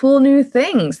learn cool new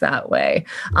things that way.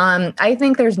 I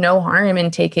think there's no harm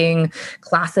in taking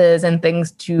classes and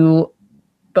things to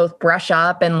both brush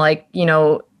up and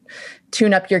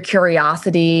tune up your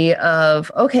curiosity of,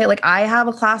 okay, like I have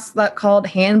a class that called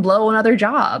Hand Blow and Other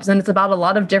Jobs. And it's about a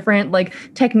lot of different like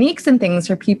techniques and things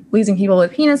for pleasing people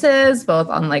with penises, both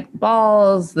on like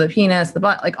balls, the penis, the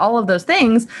butt, like all of those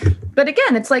things. But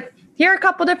again, it's like, here are a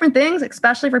couple different things,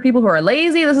 especially for people who are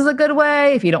lazy. This is a good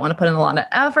way if you don't want to put in a lot of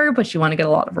effort, but you want to get a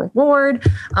lot of reward.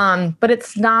 But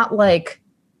it's not like,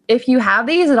 if you have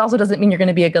these, it also doesn't mean you're going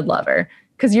to be a good lover,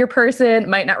 because your person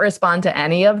might not respond to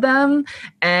any of them.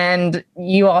 And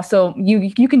you also,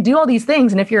 you can do all these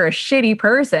things. And if you're a shitty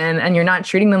person and you're not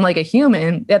treating them like a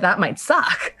human, that might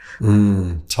suck.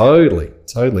 Totally.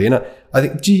 And I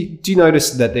think, do you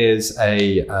notice that there's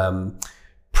a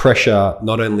pressure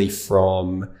not only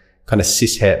from kind of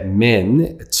cishet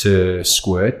men to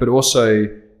squirt, but also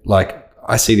like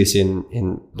I see this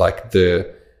in like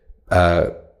the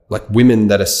like women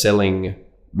that are selling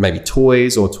maybe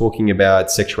toys or talking about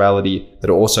sexuality that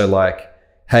are also like,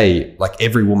 hey, like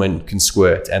every woman can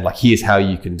squirt, and like here's how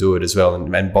you can do it as well,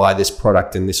 and buy this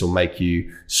product and this will make you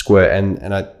squirt.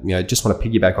 And I just want to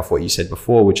piggyback off what you said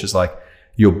before, which is like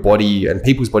your body and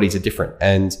people's bodies are different,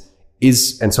 and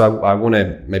so I want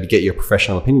to maybe get your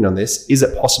professional opinion on this. Is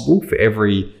it possible for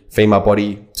every female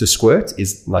body to squirt?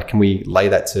 Can we lay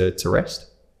that to rest?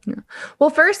 Yeah. Well,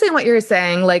 first thing, what you're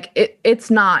saying, like it's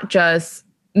not just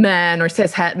men or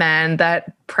cishet men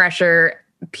that pressure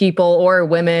people or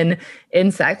women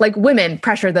in sex. Like women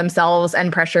pressure themselves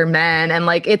and pressure men, and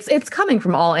like it's coming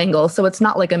from all angles. So it's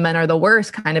not like a men are the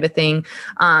worst kind of a thing.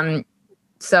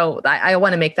 So I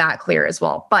want to make that clear as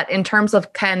well. But in terms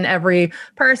of can every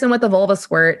person with a vulva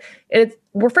squirt,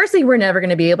 we're never going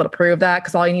to be able to prove that,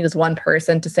 because all you need is one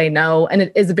person to say no. And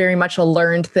it is very much a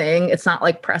learned thing. It's not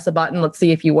like press a button, let's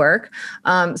see if you work.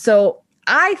 So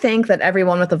I think that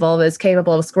everyone with a vulva is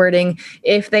capable of squirting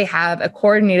if they have a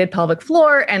coordinated pelvic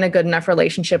floor and a good enough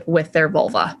relationship with their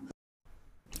vulva.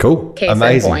 Cool. Case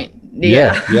amazing. in point.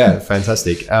 Yeah,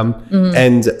 Fantastic.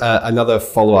 And another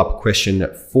follow-up question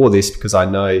for this, because I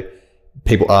know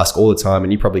people ask all the time,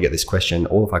 and you probably get this question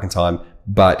all the fucking time,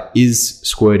 but is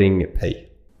squirting pee?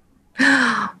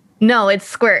 No, it's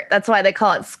squirt. That's why they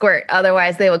call it squirt.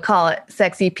 Otherwise, they would call it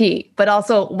sexy pee. But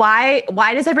also, why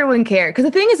does everyone care? Because the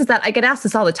thing is that I get asked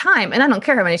this all the time, and I don't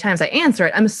care how many times I answer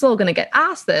it. I'm still going to get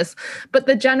asked this. But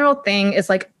the general thing is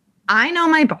like, I know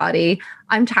my body.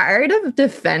 I'm tired of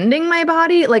defending my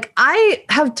body. Like I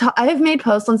have made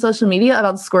posts on social media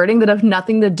about squirting that have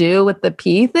nothing to do with the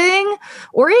pee thing,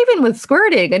 or even with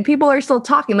squirting, and people are still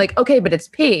talking like, okay, but it's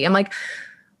pee. I'm like,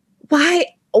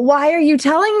 why are you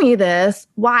telling me this?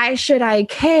 Why should I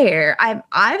care? I've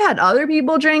had other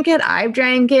people drink it. I've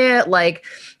drank it. Like,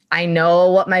 I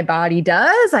know what my body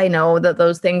does. I know that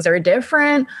those things are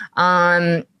different.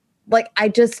 Like, I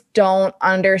just don't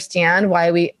understand why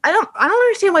I don't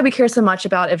understand why we care so much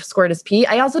about if squirt is pee.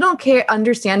 I also don't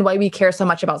understand why we care so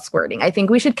much about squirting. I think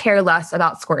we should care less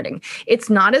about squirting. It's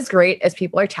not as great as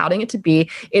people are touting it to be.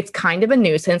 It's kind of a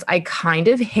nuisance. I kind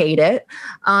of hate it.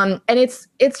 And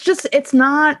it's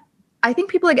not, I think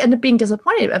people end up being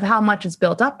disappointed of how much it's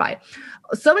built up by.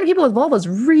 So many people with vulvas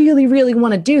really, really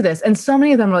want to do this. And so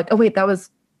many of them are like, oh wait, that was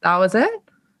it?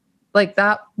 like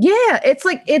that. Yeah,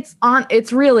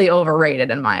 it's really overrated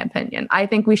in my opinion. I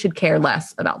think we should care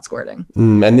less about squirting.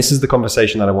 And this is the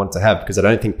conversation that I want to have, because I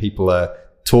don't think people are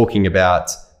talking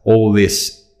about all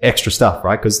this extra stuff,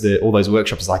 right? Because all those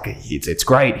workshops is like, it's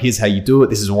great. Here's how you do it.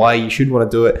 This is why you should want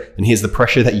to do it. And here's the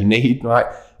pressure that you need, right?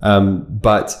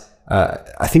 But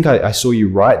I think I saw you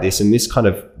write this, and this kind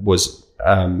of was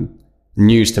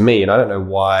news to me. And I don't know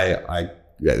why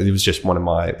it was just one of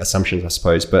my assumptions, I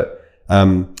suppose. But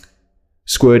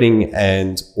squirting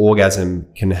and orgasm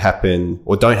can happen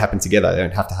or don't happen together. They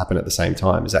don't have to happen at the same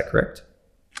time. Is that correct?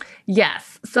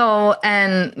 Yes. So,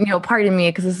 and, pardon me,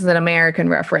 because this is an American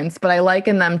reference, but I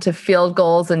liken them to field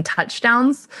goals and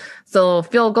touchdowns. So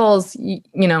field goals,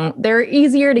 they're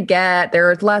easier to get.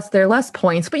 They're less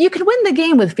points, but you can win the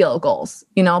game with field goals,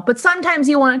 but sometimes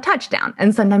you want a touchdown,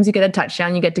 and sometimes you get a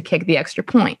touchdown, you get to kick the extra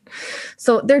point.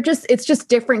 So it's just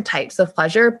different types of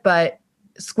pleasure, but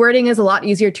squirting is a lot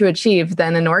easier to achieve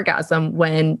than an orgasm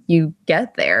when you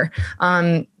get there.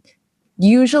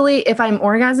 Usually if I'm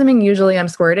orgasming, usually I'm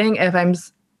squirting.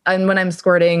 And when I'm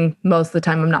squirting, most of the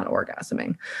time I'm not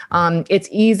orgasming. It's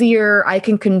easier. I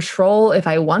can control if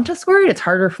I want to squirt. It's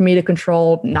harder for me to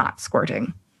control not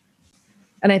squirting.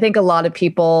 And I think a lot of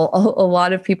people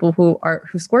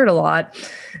who squirt a lot,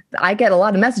 I get a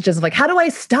lot of messages of like, how do I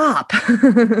stop?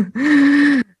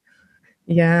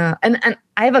 Yeah. And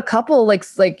I have a couple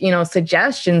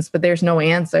suggestions, but there's no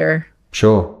answer.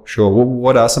 Sure. Well,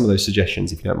 what are some of those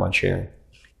suggestions, if you don't mind sharing?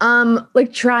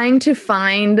 Like trying to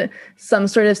find some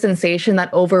sort of sensation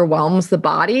that overwhelms the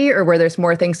body, or where there's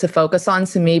more things to focus on.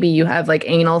 So maybe you have like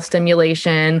anal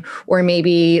stimulation, or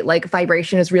maybe like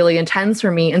vibration is really intense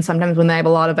for me. And sometimes when I have a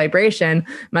lot of vibration,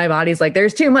 my body's like,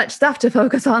 there's too much stuff to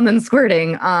focus on than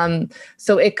squirting.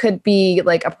 So it could be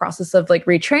like a process of like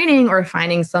retraining, or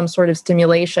finding some sort of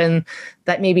stimulation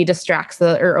that maybe distracts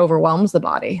or overwhelms the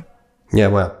body. Yeah.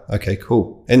 Wow. Okay,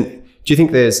 cool. And do you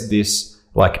think there's this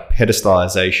like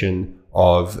pedestalization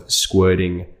of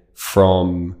squirting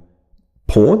from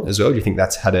porn as well? Do you think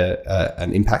that's had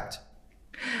an impact?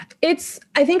 I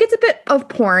think it's a bit of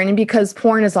porn, because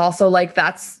porn is also like,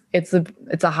 it's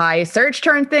a high search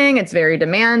term thing. It's very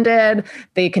demanded.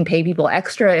 They can pay people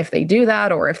extra if they do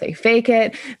that, or if they fake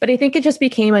it. But I think it just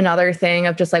became another thing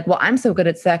of just like, well, I'm so good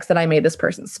at sex that I made this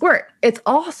person squirt. It's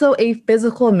also a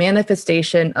physical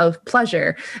manifestation of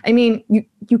pleasure. I mean,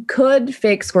 you could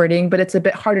fake squirting, but it's a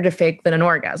bit harder to fake than an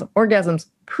orgasm. Orgasm's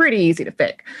pretty easy to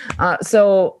fake.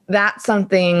 So that's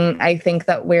something I think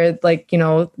that where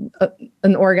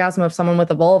an orgasm of someone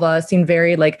with a vulva seemed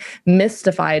very like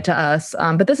mystified to us.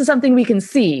 But this is something we can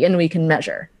see and we can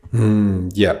measure.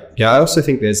 Yeah. I also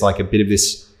think there's like a bit of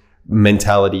this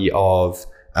mentality of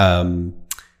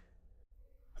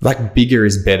like bigger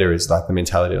is better is like the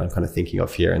mentality that I'm kind of thinking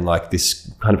of here. And like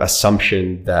this kind of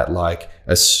assumption that like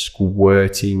a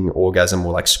squirting orgasm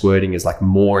or like squirting is like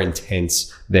more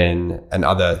intense than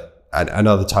another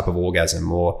type of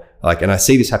orgasm, or like, and I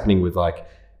see this happening with like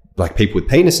people with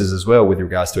penises as well with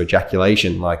regards to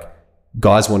ejaculation. Like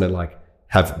guys want to like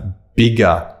have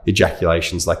bigger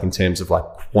ejaculations, like in terms of like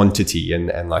quantity,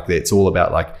 and like it's all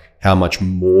about like how much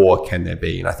more can there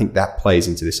be. And I think that plays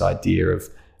into this idea of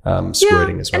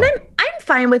squirting as well. And I'm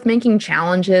fine with making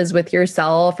challenges with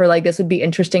yourself, or like this would be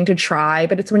interesting to try,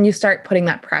 but it's when you start putting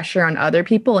that pressure on other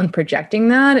people and projecting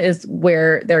that is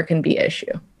where there can be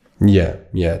issue. Yeah,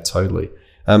 totally.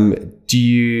 Do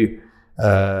you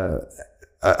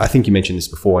I think you mentioned this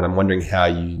before, and I'm wondering how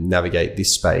you navigate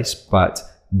this space, but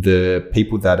the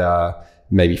people that are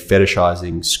maybe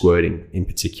fetishizing squirting in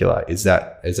particular, is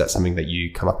that something that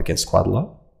you come up against quite a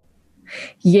lot?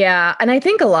 Yeah. And I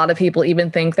think a lot of people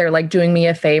even think they're like doing me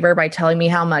a favor by telling me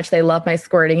how much they love my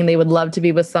squirting and they would love to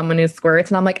be with someone who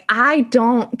squirts. And I'm like, I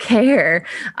don't care.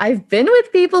 I've been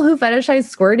with people who fetishize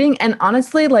squirting. And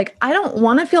honestly, like, I don't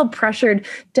want to feel pressured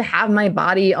to have my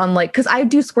body on like, because I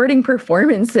do squirting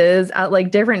performances at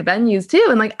like different venues too.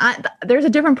 And like, there's a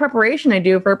different preparation I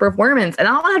do for a performance, and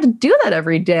I don't have to do that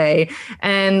every day.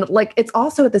 And like, it's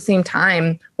also at the same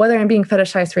time, whether I'm being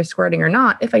fetishized for squirting or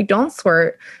not, if I don't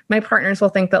squirt, my partners will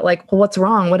think that like, well, what's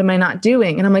wrong? What am I not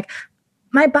doing? And I'm like,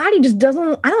 my body just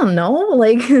doesn't, I don't know,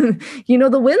 like,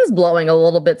 the wind's blowing a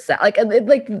little bit, like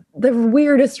the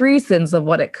weirdest reasons of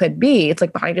what it could be. It's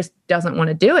like, body just doesn't want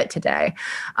to do it today.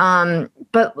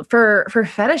 But for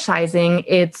fetishizing,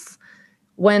 it's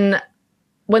when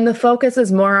the focus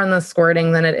is more on the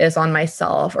squirting than it is on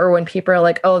myself, or when people are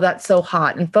like, oh, that's so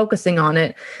hot, and focusing on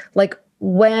it. Like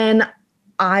when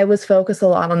I was focused a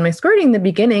lot on my squirting in the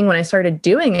beginning. When I started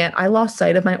doing it, I lost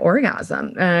sight of my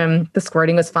orgasm. The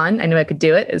squirting was fun. I knew I could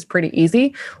do it. It was pretty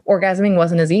easy. Orgasming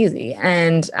wasn't as easy.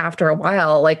 And after a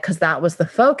while, like, because that was the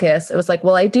focus, it was like,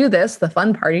 well, I do this, the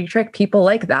fun party trick. People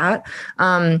like that.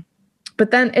 But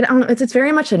then it's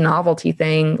very much a novelty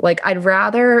thing. Like, I'd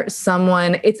rather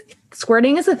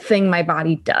squirting is a thing my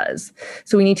body does.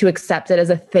 So we need to accept it as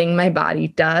a thing my body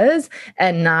does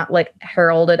and not like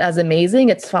herald it as amazing.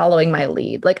 It's following my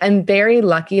lead. Like, I'm very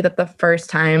lucky that the first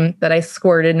time that I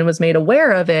squirted and was made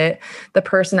aware of it, the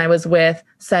person I was with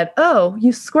said, "Oh,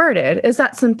 you squirted. Is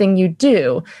that something you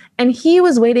do?" And he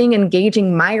was waiting and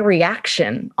gauging my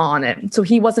reaction on it. So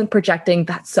he wasn't projecting,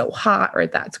 "That's so hot," or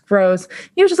 "That's gross."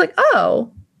 He was just like, "Oh,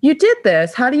 you did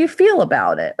this. How do you feel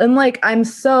about it?" And like, I'm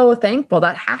so thankful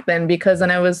that happened, because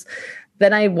then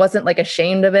I wasn't like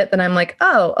ashamed of it. Then I'm like,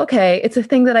 oh, okay, it's a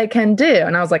thing that I can do.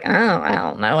 And I was like, oh, I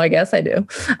don't know. I guess I do.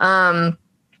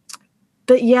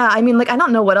 But yeah, I mean, like, I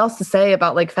don't know what else to say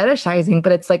about like fetishizing,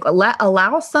 but it's like,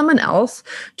 allow someone else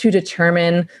to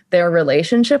determine their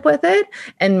relationship with it.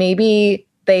 And maybe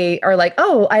they are like,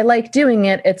 oh, I like doing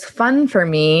it. It's fun for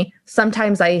me.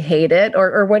 Sometimes I hate it,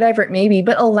 or whatever it may be,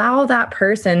 but allow that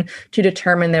person to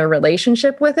determine their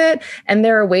relationship with it. And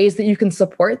there are ways that you can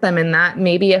support them in that.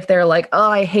 Maybe if they're like, oh,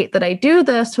 I hate that I do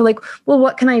this, to like, well,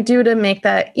 what can I do to make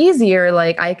that easier?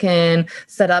 Like, I can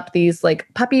set up these like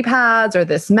puppy pads or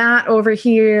this mat over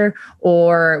here,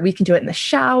 or we can do it in the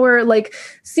shower. Like,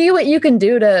 see what you can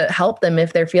do to help them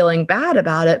if they're feeling bad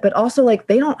about it. But also, like,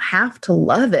 they don't have to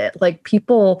love it. Like,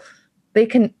 people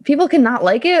can not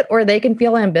like it, or they can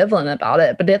feel ambivalent about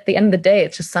it. But at the end of the day,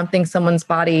 it's just something someone's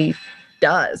body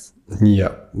does.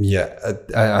 Yeah.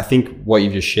 I think what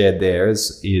you've just shared there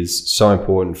is so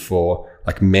important for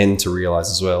like men to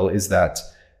realize as well, is that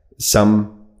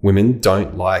some women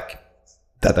don't like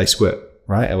that they squirt,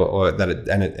 right? Or that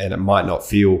it might not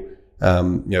feel,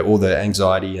 all the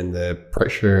anxiety and the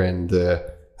pressure and the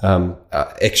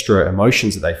extra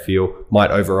emotions that they feel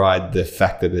might override the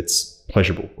fact that it's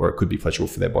pleasurable, or it could be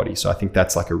pleasurable for their body. So I think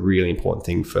that's like a really important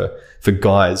thing for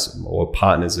guys or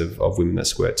partners of women that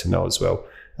squirt to know as well.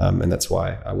 And that's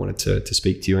why I wanted to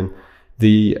speak to you. And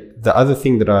the other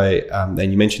thing that and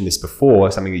you mentioned this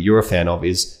before, something that you're a fan of,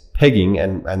 is pegging.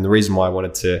 And the reason why I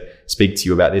wanted to speak to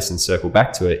you about this and circle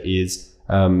back to it is,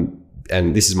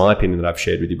 and this is my opinion that I've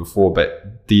shared with you before,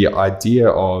 but the idea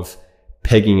of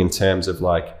pegging in terms of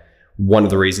like, one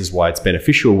of the reasons why it's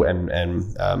beneficial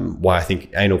and why I think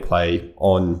anal play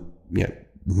on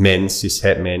men,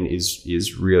 cishet men,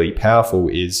 is really powerful,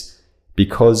 is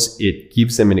because it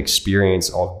gives them an experience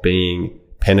of being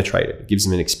penetrated. It gives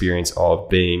them an experience of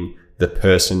being the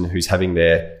person who's having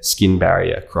their skin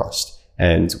barrier crossed.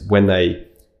 And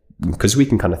because we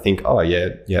can kind of think, oh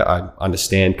yeah, I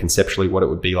understand conceptually what it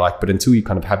would be like, but until you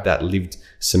kind of have that lived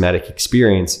somatic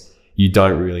experience, you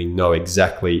don't really know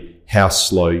exactly how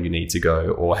slow you need to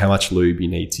go, or how much lube you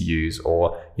need to use,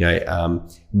 or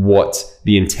what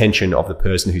the intention of the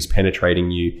person who's penetrating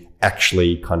you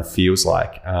actually kind of feels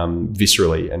like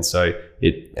viscerally. And so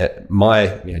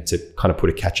to kind of put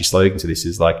a catchy slogan to this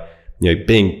is like,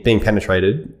 being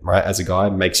penetrated, right, as a guy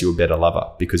makes you a better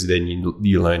lover, because then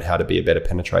you learn how to be a better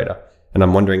penetrator. And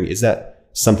I'm wondering, is that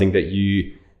something that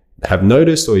you have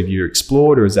noticed, or have you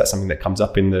explored, or is that something that comes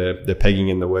up in the pegging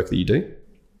and the work that you do?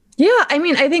 Yeah, I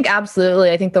mean, I think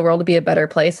absolutely. I think the world would be a better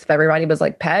place if everybody was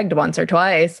like pegged once or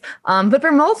twice. But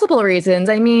for multiple reasons.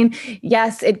 I mean,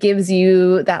 yes, it gives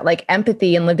you that like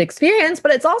empathy and lived experience,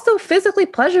 but it's also physically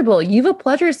pleasurable. You have a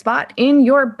pleasure spot in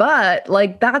your butt.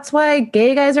 Like, that's why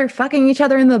gay guys are fucking each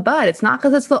other in the butt. It's not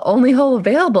because it's the only hole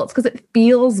available. It's because it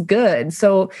feels good.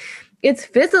 So it's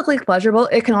physically pleasurable.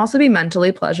 It can also be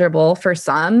mentally pleasurable for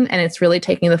some, and it's really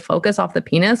taking the focus off the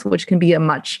penis, which can be a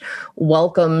much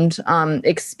welcomed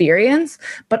experience.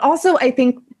 But also, I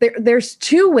think there's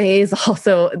two ways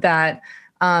also that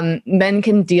men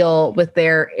can deal with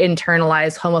their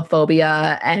internalized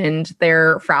homophobia and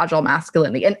their fragile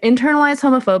masculinity. And internalized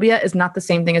homophobia is not the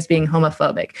same thing as being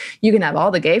homophobic. You can have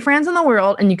all the gay friends in the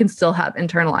world and you can still have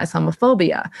internalized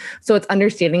homophobia. So it's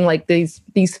understanding like these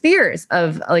fears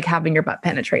of like having your butt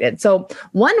penetrated. So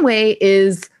one way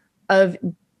is of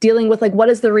dealing with like, what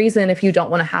is the reason if you don't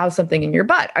want to have something in your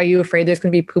butt? Are you afraid there's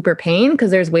going to be poop or pain?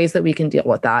 Because there's ways that we can deal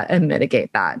with that and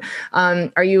mitigate that.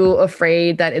 Are you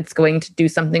afraid that it's going to do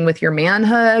something with your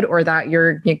manhood, or that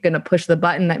you're going to push the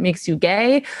button that makes you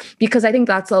gay? Because I think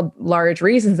that's a large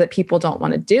reason that people don't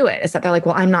want to do it, is that they're like,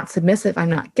 well, I'm not submissive,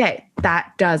 I'm not gay.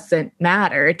 That doesn't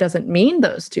matter. It doesn't mean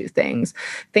those two things.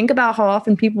 Think about how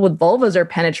often people with vulvas are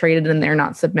penetrated and they're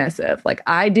not submissive. Like,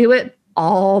 I do it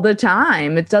all the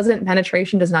time.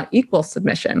 Penetration does not equal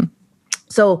submission.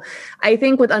 So I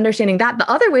think with understanding that, the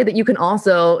other way that you can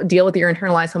also deal with your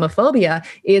internalized homophobia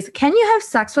is, can you have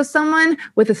sex with someone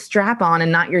with a strap on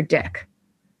and not your dick?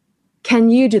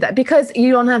 Can you do that? Because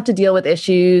you don't have to deal with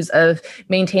issues of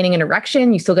maintaining an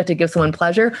erection. You still get to give someone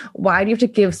pleasure. Why do you have to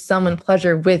give someone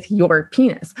pleasure with your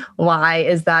penis? Why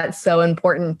is that so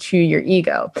important to your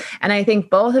ego? And I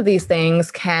think both of these things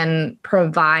can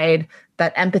provide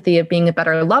that empathy of being a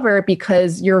better lover,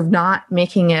 because you're not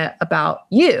making it about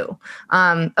you.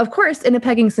 Of course, in a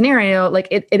pegging scenario, like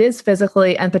it is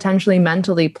physically and potentially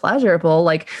mentally pleasurable.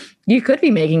 Like you could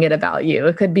be making it about you.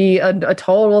 It could be a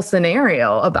total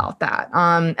scenario about that.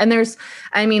 And there's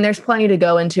plenty to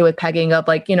go into with pegging of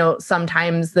like,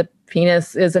 sometimes the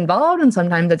penis is involved and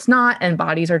sometimes it's not, and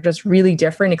bodies are just really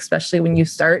different, especially when you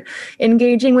start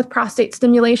engaging with prostate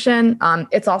stimulation.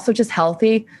 It's also just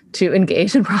healthy to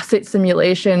engage in prostate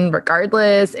stimulation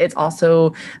regardless. It's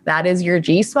also, that is your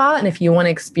G spot. And if you want to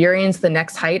experience the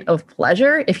next height of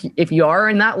pleasure, if you are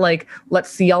in that, like, let's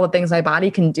see all the things my body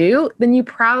can do, then you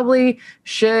probably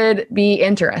should be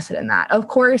interested in that. Of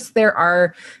course, there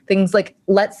are things like,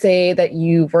 let's say that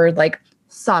you were like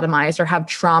sodomized or have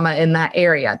trauma in that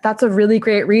area. That's a really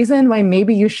great reason why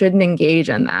maybe you shouldn't engage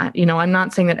in that. I'm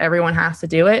not saying that everyone has to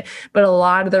do it, but a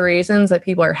lot of the reasons that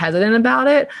people are hesitant about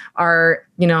it are,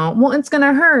 well, it's going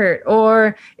to hurt,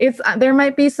 or there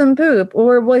might be some poop,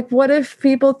 or like, what if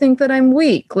people think that I'm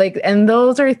weak? Like, and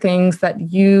those are things that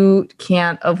you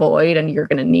can't avoid and you're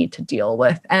going to need to deal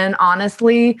with. And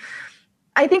honestly,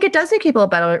 I think it does make people a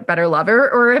better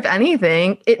lover, or if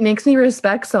anything, it makes me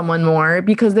respect someone more,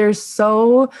 because there's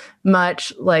so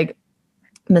much like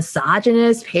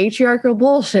misogynist, patriarchal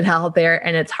bullshit out there,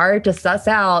 and it's hard to suss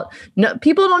out. No,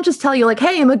 people don't just tell you like,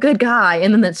 hey, I'm a good guy,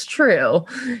 and then that's true.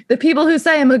 The people who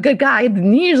say I'm a good guy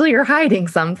usually are hiding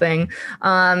something.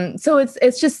 So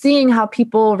it's just seeing how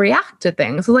people react to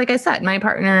things. So like I said, my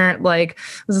partner was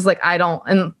just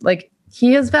like,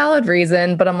 he has valid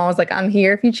reason, but I'm always like, I'm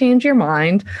here if you change your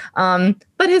mind.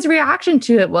 But his reaction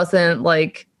to it wasn't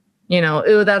like,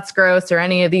 ooh, that's gross, or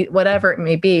any of the, whatever it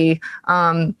may be.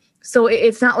 So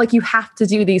it's not like you have to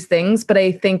do these things, but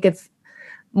I think it's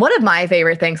one of my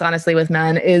favorite things, honestly, with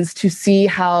men is to see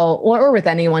how, or with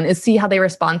anyone, is see how they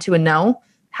respond to a no,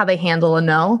 how they handle a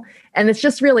no. And it's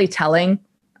just really telling.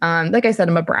 Like I said,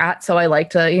 I'm a brat, so I like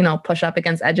to, push up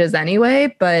against edges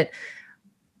anyway, but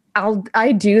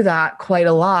I do that quite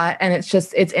a lot. And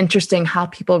it's interesting how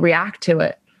people react to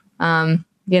it.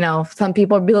 Some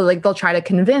people will be like, they'll try to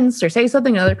convince or say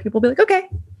something, and other people will be like, okay,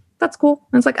 that's cool.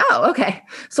 And it's like, oh, okay.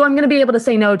 So I'm going to be able to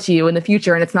say no to you in the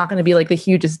future, and it's not going to be like the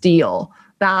hugest deal.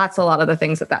 That's a lot of the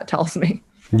things that tells me.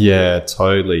 Yeah,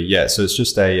 totally. Yeah. So it's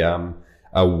just a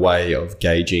way of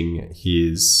gauging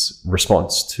his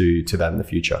response to that in the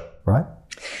future, right?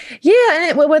 Yeah,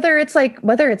 and whether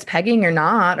it's pegging or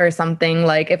not or something,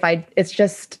 like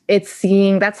it's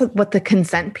seeing, that's what the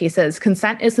consent piece is.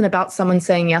 Consent isn't about someone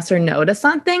saying yes or no to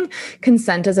something.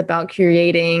 Consent is about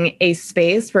creating a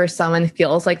space where someone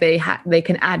feels like they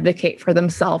can advocate for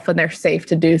themselves and they're safe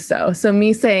to do so. So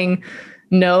me saying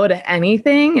no to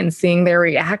anything and seeing their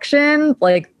reaction,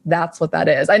 like that's what that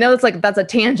is. I know it's like that's a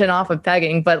tangent off of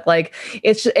pegging, but like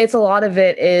it's a lot of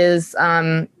it is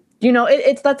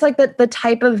that's like the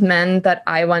type of men that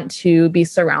I want to be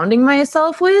surrounding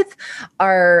myself with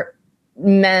are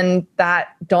men that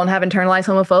don't have internalized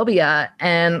homophobia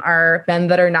and are men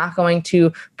that are not going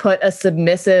to put a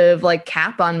submissive like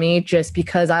cap on me just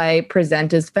because I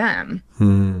present as femme.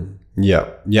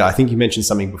 Yeah. I think you mentioned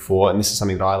something before, and this is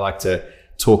something that I like to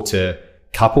talk to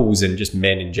couples and just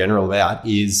men in general about,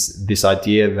 is this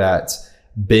idea that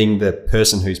being the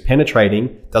person who's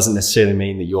penetrating doesn't necessarily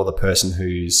mean that you're the person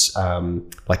who's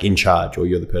like in charge, or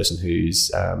you're the person who's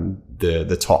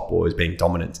the top or is being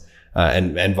dominant,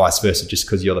 and vice versa. Just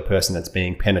because you're the person that's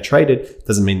being penetrated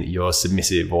doesn't mean that you're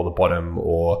submissive or the bottom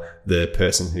or the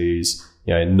person who's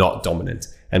not dominant.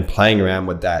 And playing around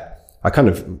with that, I kind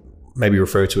of maybe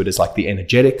refer to it as like the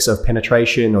energetics of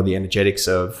penetration, or the energetics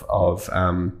of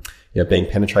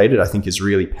being penetrated, I think is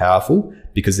really powerful,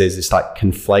 because there's this like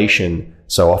conflation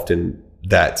so often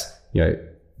that,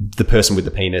 the person with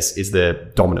the penis is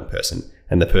the dominant person,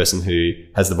 and the person who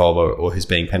has the vulva or who's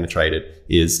being penetrated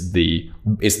is the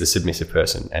submissive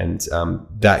person. And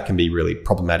that can be really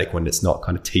problematic when it's not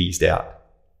kind of teased out.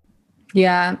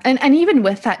 Yeah. And even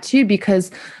with that too,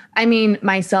 because I mean,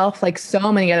 myself, like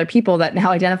so many other people that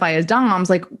now identify as doms,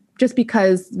 like just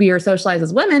because we are socialized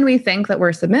as women, we think that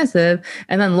we're submissive.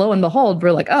 And then lo and behold,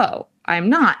 we're like, oh, I'm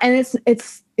not. And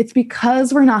it's It's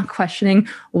because we're not questioning,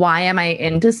 why am I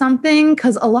into something?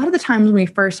 Because a lot of the times when we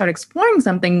first start exploring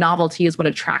something, novelty is what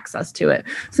attracts us to it.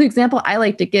 So the example I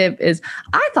like to give is,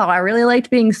 I thought I really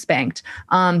liked being spanked,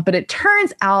 but it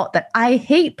turns out that I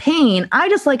hate pain. I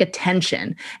just like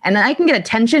attention. And then I can get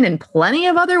attention in plenty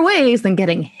of other ways than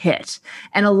getting hit.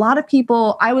 And a lot of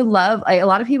people, a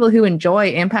lot of people who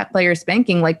enjoy impact player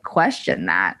spanking, like, question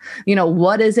that,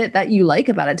 what is it that you like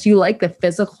about it? Do you like the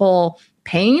physical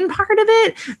pain part of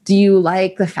it? Do you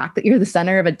like the fact that you're the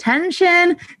center of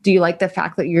attention? Do you like the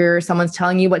fact that someone's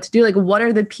telling you what to do? Like, what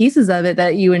are the pieces of it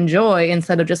that you enjoy,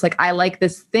 instead of just like, I like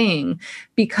this thing?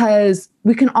 Because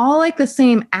we can all like the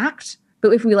same act,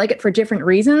 but if we like it for different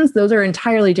reasons, those are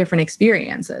entirely different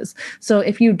experiences. So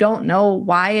if you don't know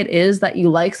why it is that you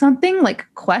like something, like,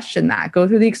 question that, go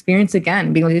through the experience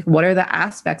again, being like, what are the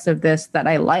aspects of this that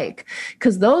I like?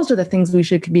 Because those are the things we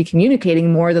should be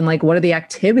communicating more than like, what are the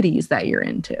activities that you're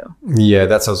into? Yeah,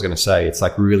 that's what I was going to say. It's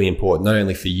like really important, not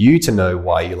only for you to know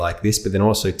why you like this, but then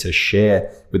also to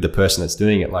share with the person that's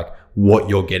doing it, like, what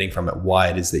you're getting from it, why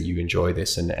it is that you enjoy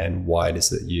this, and why it is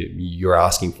that you're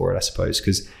asking for it, I suppose.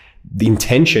 Because the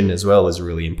intention as well is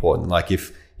really important. Like,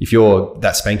 if you're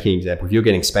that spanking example, if you're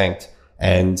getting spanked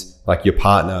and like your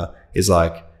partner is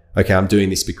like, okay, I'm doing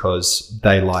this because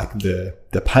they like the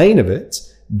pain of it,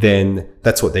 then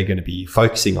that's what they're going to be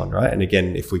focusing on, right? And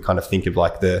again, if we kind of think of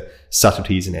like the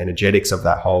subtleties and energetics of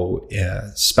that whole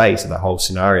space, of that whole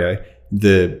scenario,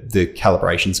 the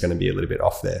calibration is going to be a little bit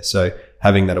off there. So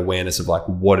having that awareness of like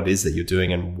what it is that you're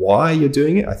doing and why you're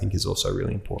doing it, I think is also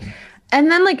really important. And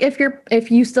then like,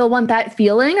 if you still want that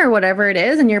feeling or whatever it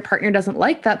is, and your partner doesn't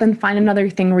like that, then find another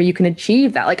thing where you can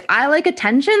achieve that. Like, I like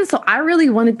attention, so I really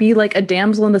want to be like a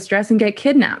damsel in distress and get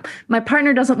kidnapped. My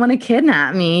partner doesn't want to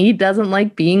kidnap me. He doesn't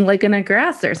like being like an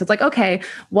aggressor. So it's like, okay,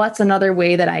 what's another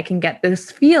way that I can get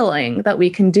this feeling that we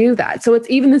can do that? So it's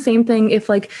even the same thing if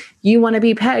like you want to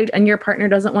be pegged and your partner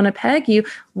doesn't want to peg you.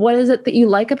 What is it that you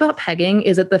like about pegging?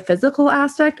 Is it the physical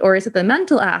aspect or is it the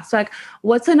mental aspect?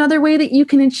 What's another way that you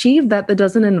can achieve that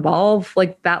doesn't involve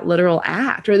like that literal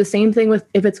act? Or the same thing with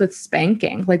if it's with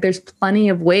spanking. Like, there's plenty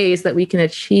of ways that we can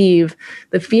achieve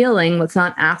the feeling. Let's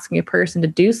not asking a person to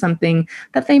do something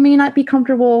that they may not be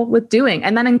comfortable with doing.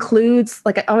 And that includes,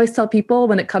 like I always tell people,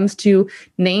 when it comes to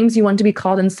names you want to be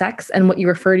called in sex and what you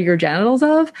refer to your genitals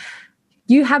of,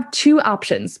 you have two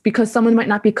options because someone might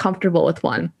not be comfortable with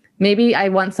one. Maybe I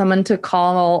want someone to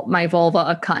call my vulva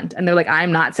a cunt, and they're like,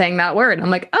 I'm not saying that word. I'm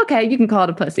like, okay, you can call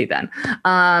it a pussy then.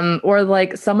 Or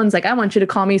like someone's like, I want you to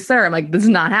call me sir. I'm like, this is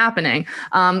not happening.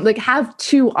 Like, have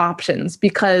two options,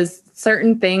 because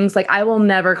certain things, like, I will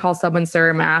never call someone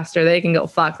sir or master. They can go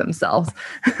fuck themselves.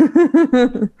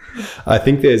 I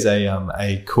think there's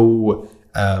a cool,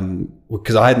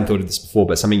 because I hadn't thought of this before,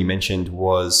 but something you mentioned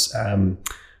was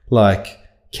like,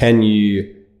 can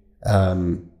you,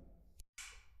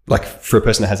 like, for a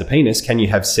person that has a penis, can you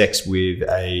have sex with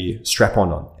a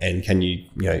strap-on? And can you,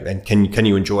 can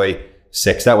you enjoy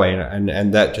sex that way?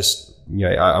 And that just,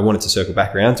 I wanted to circle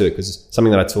back around to it, because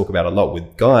something that I talk about a lot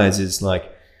with guys is like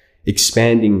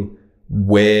expanding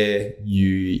where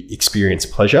you experience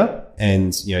pleasure,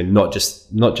 and not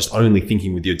just only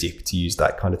thinking with your dick, to use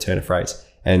that kind of turn of phrase.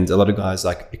 And a lot of guys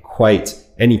like equate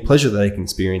any pleasure that they can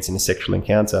experience in a sexual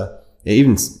encounter,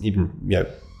 even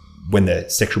when they're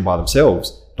sexual by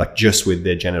themselves, like just with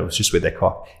their genitals, just with their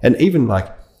cock, and even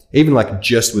like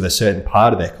just with a certain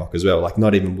part of their cock as well, like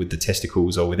not even with the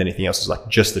testicles or with anything else, it's like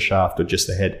just the shaft or just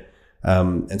the head.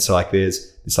 And so like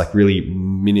there's this like really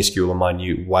minuscule and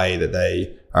minute way that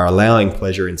they are allowing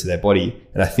pleasure into their body.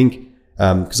 And I think,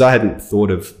 because I hadn't thought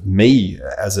of me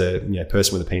as a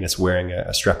person with a penis wearing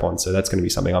a strap on, so that's going to be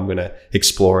something I'm going to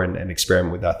explore and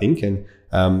experiment with, I think.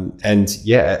 And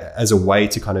yeah, as a way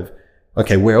to kind of,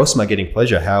 okay, where else am I getting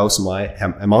pleasure? How else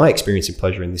am I experiencing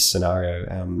pleasure in this scenario?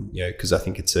 Because I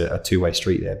think it's a two-way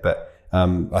street there. But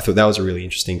I thought that was a really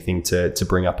interesting thing to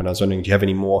bring up. And I was wondering, do you have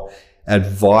any more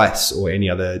advice or any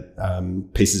other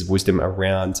pieces of wisdom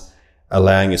around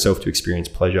allowing yourself to experience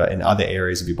pleasure in other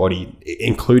areas of your body,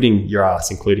 including your ass,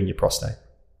 including your prostate?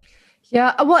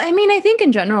 Yeah, well, I mean, I think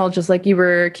in general, just like you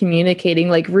were communicating,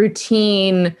 like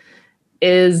routine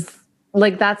is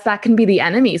like that can be the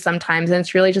enemy sometimes. And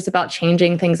it's really just about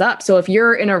changing things up. So if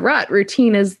you're in a rut,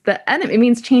 routine is the enemy. It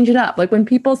means change it up. Like when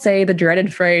people say the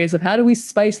dreaded phrase of how do we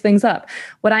spice things up?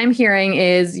 What I'm hearing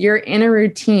is you're in a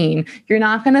routine. You're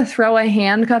not going to throw a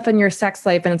handcuff in your sex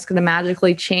life and it's going to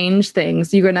magically change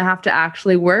things. You're going to have to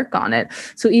actually work on it.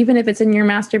 So even if it's in your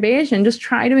masturbation, just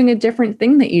try doing a different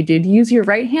thing that you do. Use your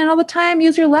right hand all the time.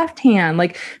 Use your left hand.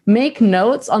 Like make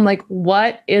notes on like,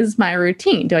 what is my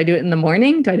routine? Do I do it in the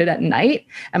morning? Do I do it at night? night?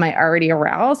 Am I already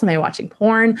aroused? Am I watching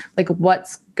porn? Like,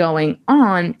 what's going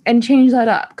on? And change that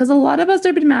up. Because a lot of us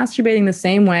have been masturbating the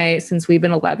same way since we've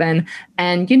been 11.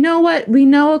 And you know what? We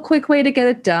know a quick way to get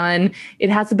it done. It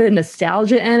has a bit of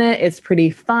nostalgia in it. It's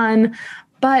pretty fun.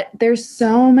 But there's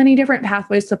so many different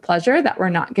pathways to pleasure that we're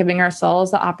not giving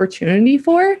ourselves the opportunity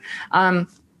for.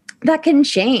 That can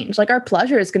change. Like, our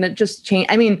pleasure is going to just change.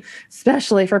 I mean,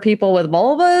 especially for people with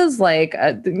vulvas, like,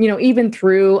 even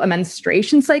through a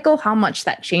menstruation cycle, how much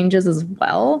that changes as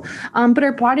well. But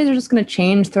our bodies are just going to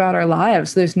change throughout our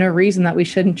lives. So there's no reason that we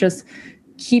shouldn't just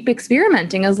keep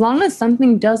experimenting as long as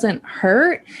something doesn't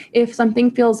hurt. If something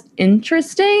feels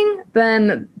interesting,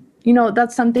 then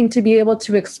that's something to be able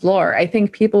to explore. I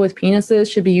think people with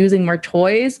penises should be using more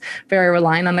toys, very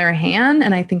relying on their hand.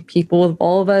 And I think people with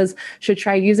vulvas should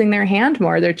try using their hand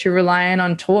more. They're too reliant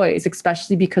on toys,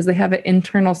 especially because they have an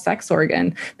internal sex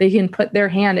organ. They can put their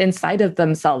hand inside of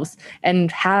themselves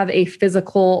and have a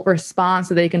physical response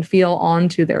that they can feel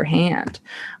onto their hand.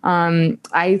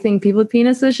 I think people with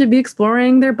penises should be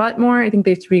exploring their butt more. I think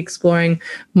they should be exploring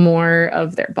more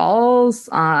of their balls,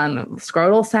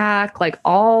 scrotal sac, like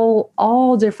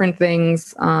all different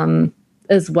things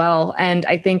as well. And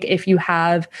I think if you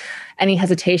have any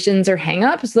hesitations or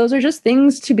hangups, those are just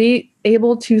things to be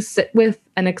able to sit with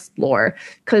and explore,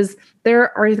 because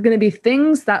there are going to be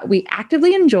things that we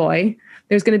actively enjoy.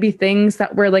 There's going to be things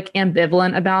that we're like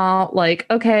ambivalent about, like,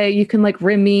 okay, you can like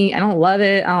rim me. I don't love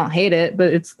it. I don't hate it,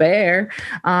 but it's there.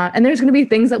 And there's going to be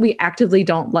things that we actively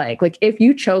don't like. Like, if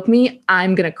you choke me,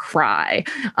 I'm going to cry.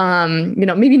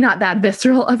 Maybe not that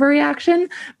visceral of a reaction,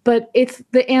 but it's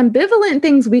the ambivalent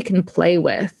things we can play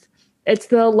with. It's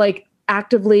the like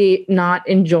actively not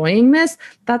enjoying this.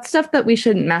 That's stuff that we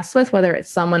shouldn't mess with, whether it's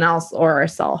someone else or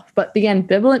ourselves. But the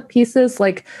ambivalent pieces,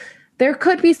 like, there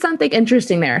could be something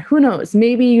interesting there. Who knows?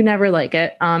 Maybe you never like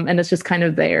it, and it's just kind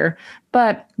of there.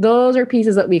 But those are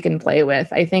pieces that we can play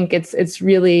with. I think it's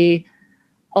really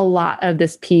a lot of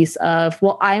this piece of,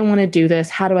 well, I want to do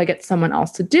this. How do I get someone else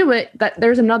to do it? That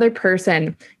there's another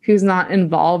person who's not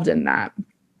involved in that.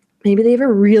 Maybe they have a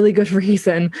really good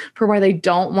reason for why they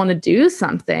don't want to do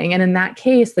something. And in that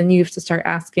case, then you have to start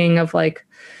asking of like,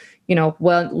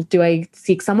 well, do I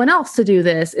seek someone else to do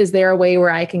this? Is there a way where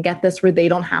I can get this where they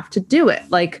don't have to do it?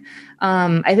 Like,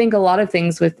 I think a lot of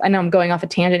things I know I'm going off a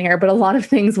tangent here, but a lot of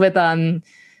things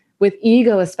with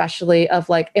ego, especially, of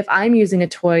like, if I'm using a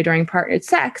toy during partnered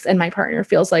sex and my partner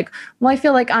feels like, well, I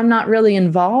feel like I'm not really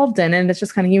involved in it, and it's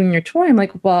just kind of you and your toy. I'm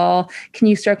like, well, can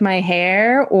you stroke my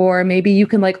hair? Or maybe you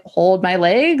can like hold my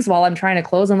legs while I'm trying to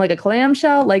close them like a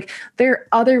clamshell. Like, there are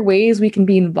other ways we can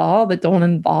be involved that don't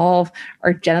involve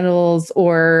our genitals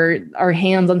or our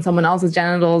hands on someone else's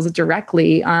genitals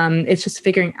directly. It's just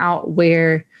figuring out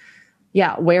where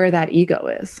that ego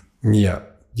is. Yeah.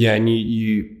 Yeah, and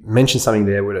you mentioned something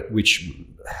there which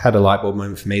had a light bulb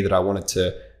moment for me that I wanted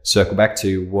to circle back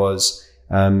to was,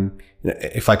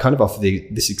 if I kind of offer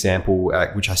this example,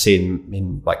 which I see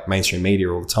in like mainstream media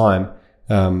all the time,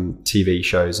 TV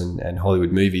shows and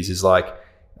Hollywood movies, is like,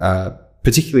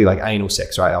 particularly like anal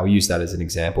sex, right? I'll use that as an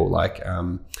example. Like,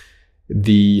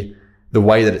 the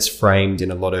way that it's framed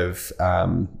in a lot of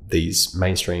these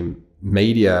mainstream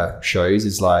media shows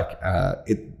is like,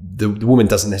 the woman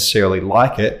doesn't necessarily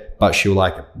like it, but she'll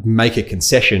like make a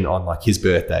concession on like his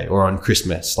birthday or on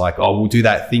Christmas. Like, oh, we'll do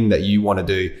that thing that you want to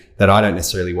do that I don't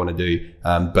necessarily want to do.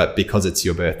 But because it's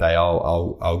your birthday,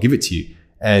 I'll give it to you.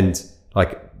 And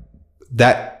like,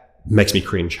 that makes me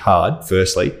cringe hard,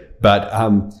 firstly. But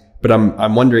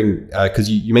I'm wondering, cause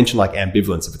you mentioned like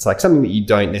ambivalence. If it's like something that you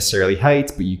don't necessarily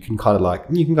hate, but you can kind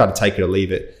of take it or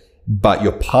leave it, but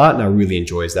your partner really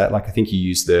enjoys that. Like, I think you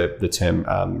used the term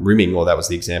rimming, or that was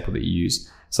the example that you used.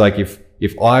 So like,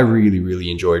 if I really,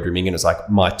 really enjoyed rimming, and it's like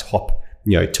my top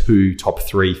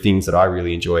 3 things that I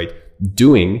really enjoyed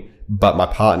doing, but my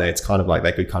partner, it's kind of like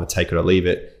they could kind of take it or leave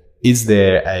it. Is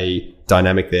there a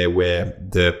dynamic there where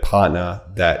the partner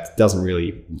that doesn't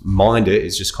really mind it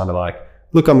is just kind of like,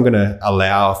 look, I'm going to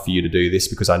allow for you to do this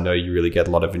because I know you really get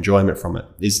a lot of enjoyment from it.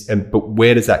 But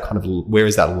where is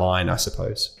that line, I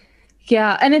suppose?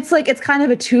 Yeah. And it's like, it's kind of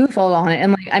a twofold on it.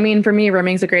 And like, I mean, for me,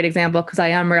 rimming's a great example because I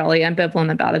am really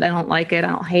ambivalent about it. I don't like it. I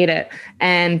don't hate it.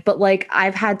 But like,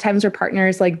 I've had times where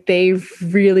partners, like, they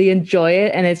really enjoy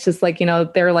it. And it's just like,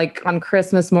 they're like on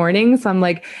Christmas morning. So I'm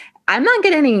like, I'm not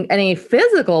getting any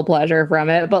physical pleasure from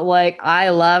it, but like, I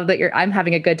love that I'm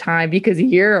having a good time because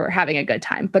you're having a good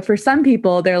time. But for some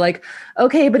people, they're like,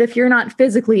 okay, but if you're not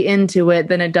physically into it,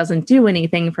 then it doesn't do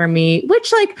anything for me,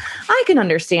 which like, I can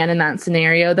understand in that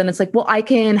scenario. Then it's like, well, I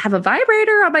can have a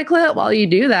vibrator on my clit while you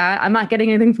do that. I'm not getting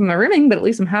anything from the rimming, but at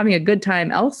least I'm having a good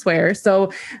time elsewhere.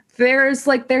 So there's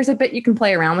a bit you can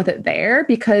play around with it there,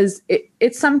 because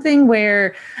it's something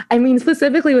where, I mean,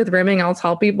 specifically with rimming, I'll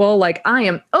tell people, like, I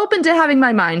am open to having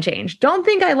my mind changed. Don't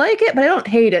think I like it, but I don't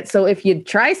hate it. So if you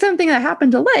try something I happen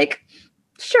to like,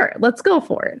 sure, let's go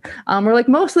for it. Or like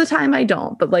most of the time I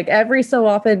don't, but like every so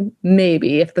often,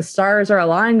 maybe, if the stars are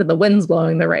aligned and the wind's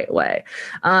blowing the right way.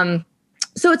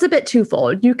 So it's a bit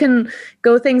twofold. You can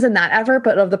go things in that effort,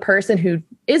 but of the person who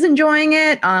is enjoying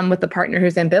it, with the partner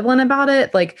who's ambivalent about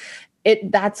it, like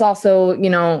that's also, you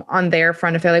know, on their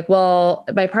front. If they're like, well,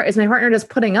 is my partner just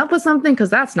putting up with something? Because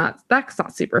that's not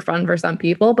super fun for some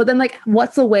people. But then, like,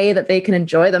 what's a way that they can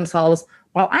enjoy themselves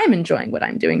while I'm enjoying what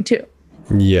I'm doing too?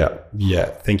 Yeah.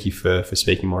 Thank you for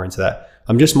speaking more into that.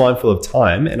 I'm just mindful of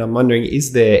time, and I'm wondering,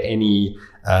 is there any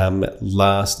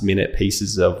last minute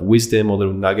pieces of wisdom or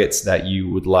little nuggets that you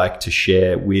would like to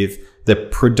share with the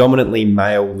predominantly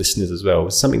male listeners as well?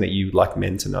 Something that you'd like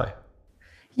men to know?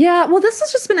 Yeah, well, this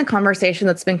has just been a conversation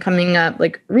that's been coming up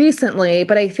like recently,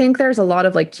 but I think there's a lot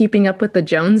of like keeping up with the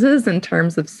Joneses in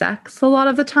terms of sex a lot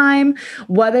of the time,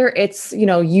 whether it's, you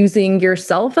know, using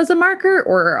yourself as a marker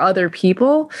or other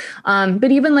people. But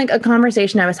even like a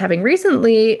conversation I was having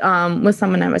recently with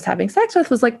someone I was having sex with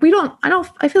was like,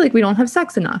 I feel like we don't have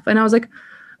sex enough. And I was like,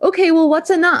 okay, well, what's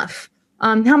enough?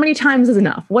 How many times is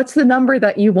enough? What's the number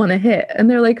that you want to hit? And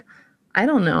they're like, I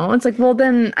don't know. It's like, well,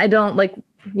 then I don't like,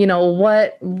 you know,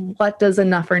 what does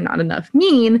enough or not enough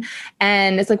mean?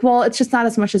 And it's like, well, it's just not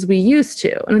as much as we used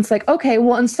to. And it's like, okay,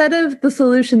 well, instead of the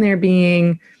solution there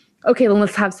being, okay, then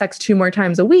let's have sex 2 more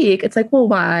times a week. It's like, well,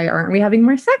 why aren't we having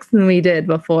more sex than we did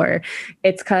before?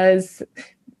 It's because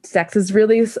sex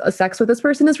with this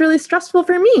person is really stressful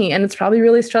for me, and it's probably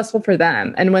really stressful for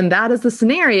them. And when that is the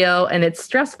scenario and it's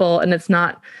stressful and it's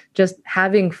not just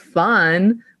having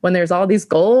fun, when there's all these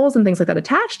goals and things like that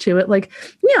attached to it, like,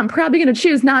 yeah, I'm probably going to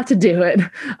choose not to do it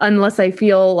unless I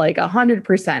feel like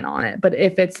 100% on it. But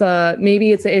if it's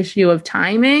maybe it's an issue of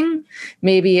timing,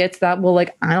 maybe it's that, well,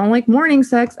 like, I don't like morning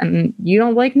sex and you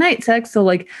don't like night sex. So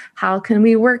like, how can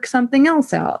we work something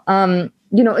else out?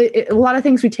 You know, a lot of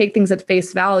things, we take things at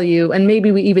face value, and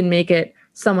maybe we even make it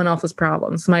someone else's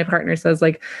problem. So my partner says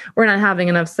like, we're not having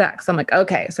enough sex. I'm like,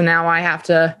 okay, so now I have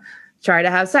to try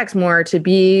to have sex more to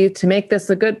make this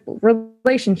a good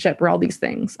relationship, or all these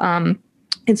things.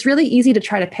 It's really easy to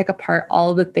try to pick apart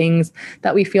all the things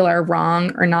that we feel are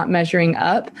wrong or not measuring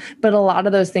up, but a lot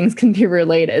of those things can be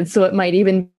related. So it might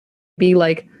even be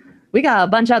like, we got a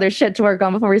bunch of other shit to work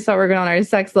on before we start working on our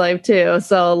sex life too.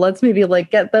 So let's maybe like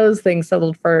get those things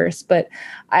settled first. But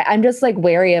I'm just like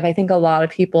wary of, I think a lot of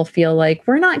people feel like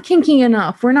we're not kinky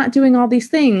enough. We're not doing all these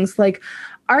things. Like,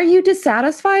 are you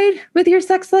dissatisfied with your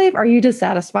sex life? Are you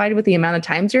dissatisfied with the amount of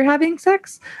times you're having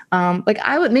sex? Like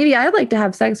I'd like to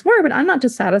have sex more, but I'm not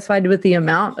dissatisfied with the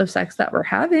amount of sex that we're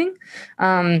having.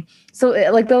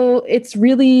 Though it's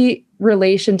really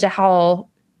relation to how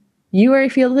you are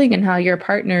feeling and how your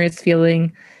partner is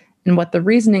feeling, and what the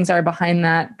reasonings are behind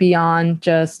that, beyond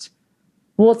just,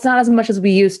 well, it's not as much as we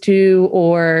used to,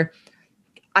 or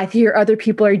I hear other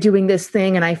people are doing this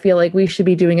thing and I feel like we should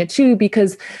be doing it too.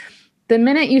 Because the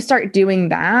minute you start doing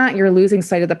that, you're losing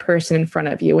sight of the person in front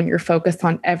of you when you're focused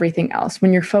on everything else.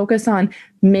 When you're focused on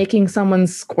making someone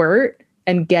squirt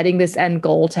and getting this end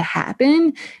goal to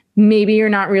happen, maybe you're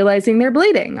not realizing they're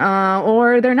bleeding,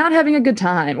 or they're not having a good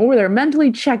time, or they're mentally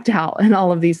checked out, and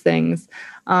all of these things.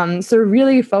 So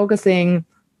really focusing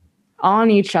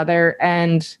on each other,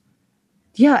 and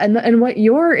and what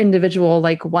your individual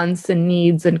like wants and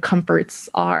needs and comforts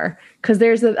are. Because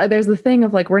there's the thing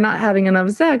of like, we're not having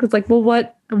enough sex. It's like, well,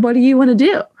 what do you want to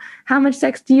do? How much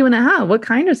sex do you want to have? What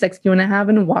kind of sex do you want to have,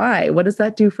 and why? What does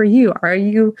that do for you? Are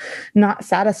you not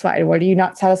satisfied? What are you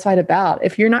not satisfied about?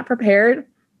 If you're not prepared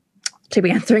to be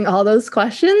answering all those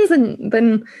questions, and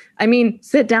then I mean,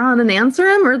 sit down and answer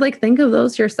them, or like think of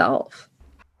those yourself.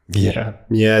 Yeah.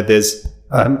 There's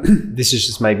this has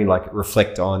just made me like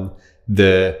reflect on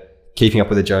the keeping up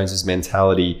with the Joneses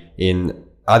mentality in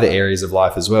other areas of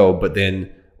life as well, but then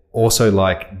also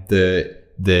like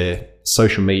the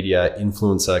social media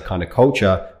influencer kind of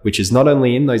culture, which is not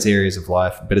only in those areas of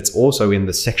life, but it's also in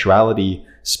the sexuality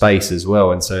space as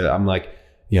well. And so I'm like,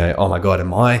 you know, oh my God,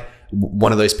 am I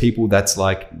one of those people that's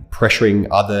like pressuring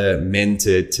other men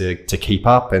to keep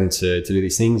up and to do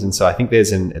these things? And so I think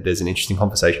there's an interesting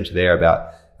conversation to there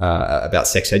about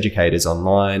sex educators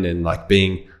online, and like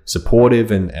being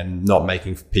supportive and not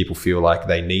making people feel like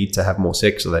they need to have more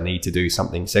sex, or they need to do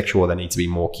something sexual, or they need to be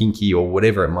more kinky, or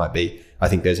whatever it might be. I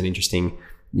think there's an interesting,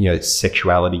 you know,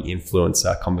 sexuality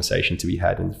influencer conversation to be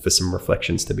had, and for some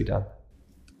reflections to be done.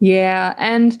 Yeah.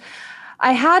 And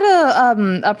I had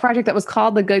a project that was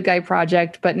called the Good Guy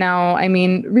Project, but now, I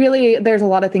mean, really, there's a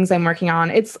lot of things I'm working on.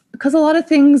 It's because a lot of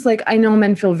things, like, I know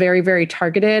men feel very, very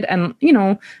targeted, and, you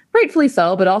know, rightfully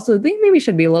so, but also they maybe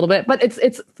should be a little bit. But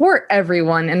it's for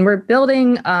everyone, and we're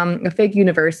building a fake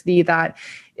university that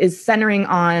is centering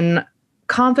on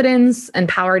confidence and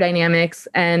power dynamics.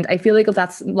 And I feel like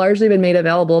that's largely been made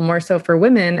available more so for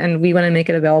women, and we want to make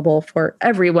it available for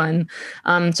everyone.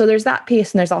 So there's that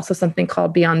piece. And there's also something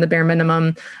called Beyond the Bare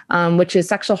Minimum, which is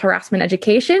sexual harassment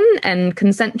education and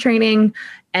consent training.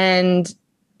 And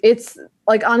it's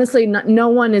like, honestly, no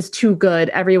one is too good.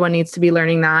 Everyone needs to be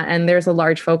learning that. And there's a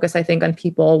large focus, I think, on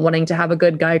people wanting to have a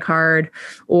good guy card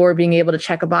or being able to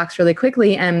check a box really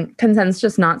quickly. And consent's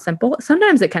just not simple.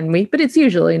 Sometimes it can be, but it's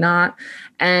usually not.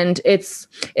 And it's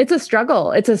a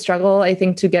struggle. It's a struggle, I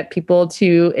think, to get people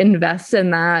to invest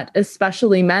in that,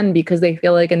 especially men, because they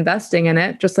feel like investing in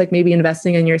it, just like maybe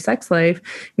investing in your sex life,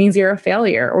 means you're a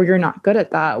failure or you're not good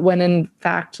at that. When in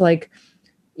fact, like,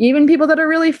 even people that are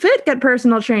really fit get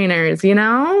personal trainers, you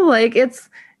know, like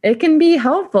it can be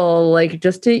helpful, like,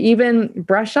 just to even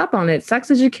brush up on it. Sex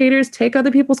educators take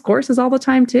other people's courses all the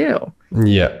time too.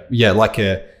 Yeah. Like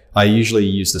I usually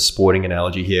use the sporting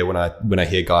analogy here when I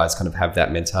hear guys kind of have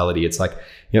that mentality. It's like,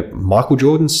 you know, Michael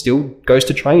Jordan still goes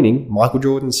to training. Michael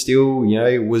Jordan still, you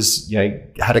know,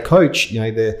 had a coach. You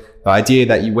know, the idea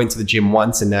that you went to the gym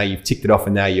once and now you've ticked it off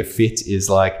and now you're fit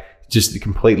is like, just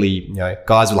completely, you know,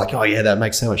 guys are like, oh yeah, that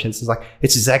makes so much sense. It's like,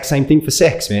 it's the exact same thing for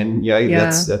sex, man. You know,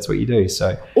 that's what you do.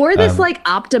 So, or this like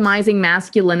optimizing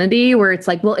masculinity where it's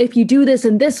like, well, if you do this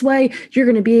in this way, you're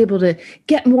going to be able to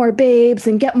get more babes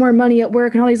and get more money at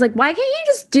work and all these. Like, why can't you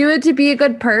just do it to be a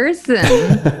good person?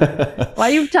 Why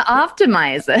do you have to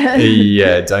optimize it?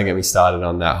 Yeah, don't get me started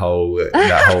on that whole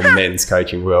men's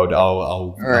coaching world.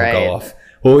 I'll go off.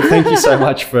 Well, thank you so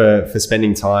much for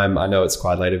spending time. I know it's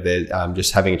quite late over there,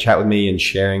 just having a chat with me and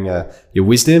sharing your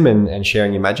wisdom and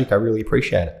sharing your magic. I really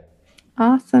appreciate it.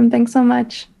 Awesome. Thanks so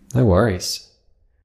much. No worries.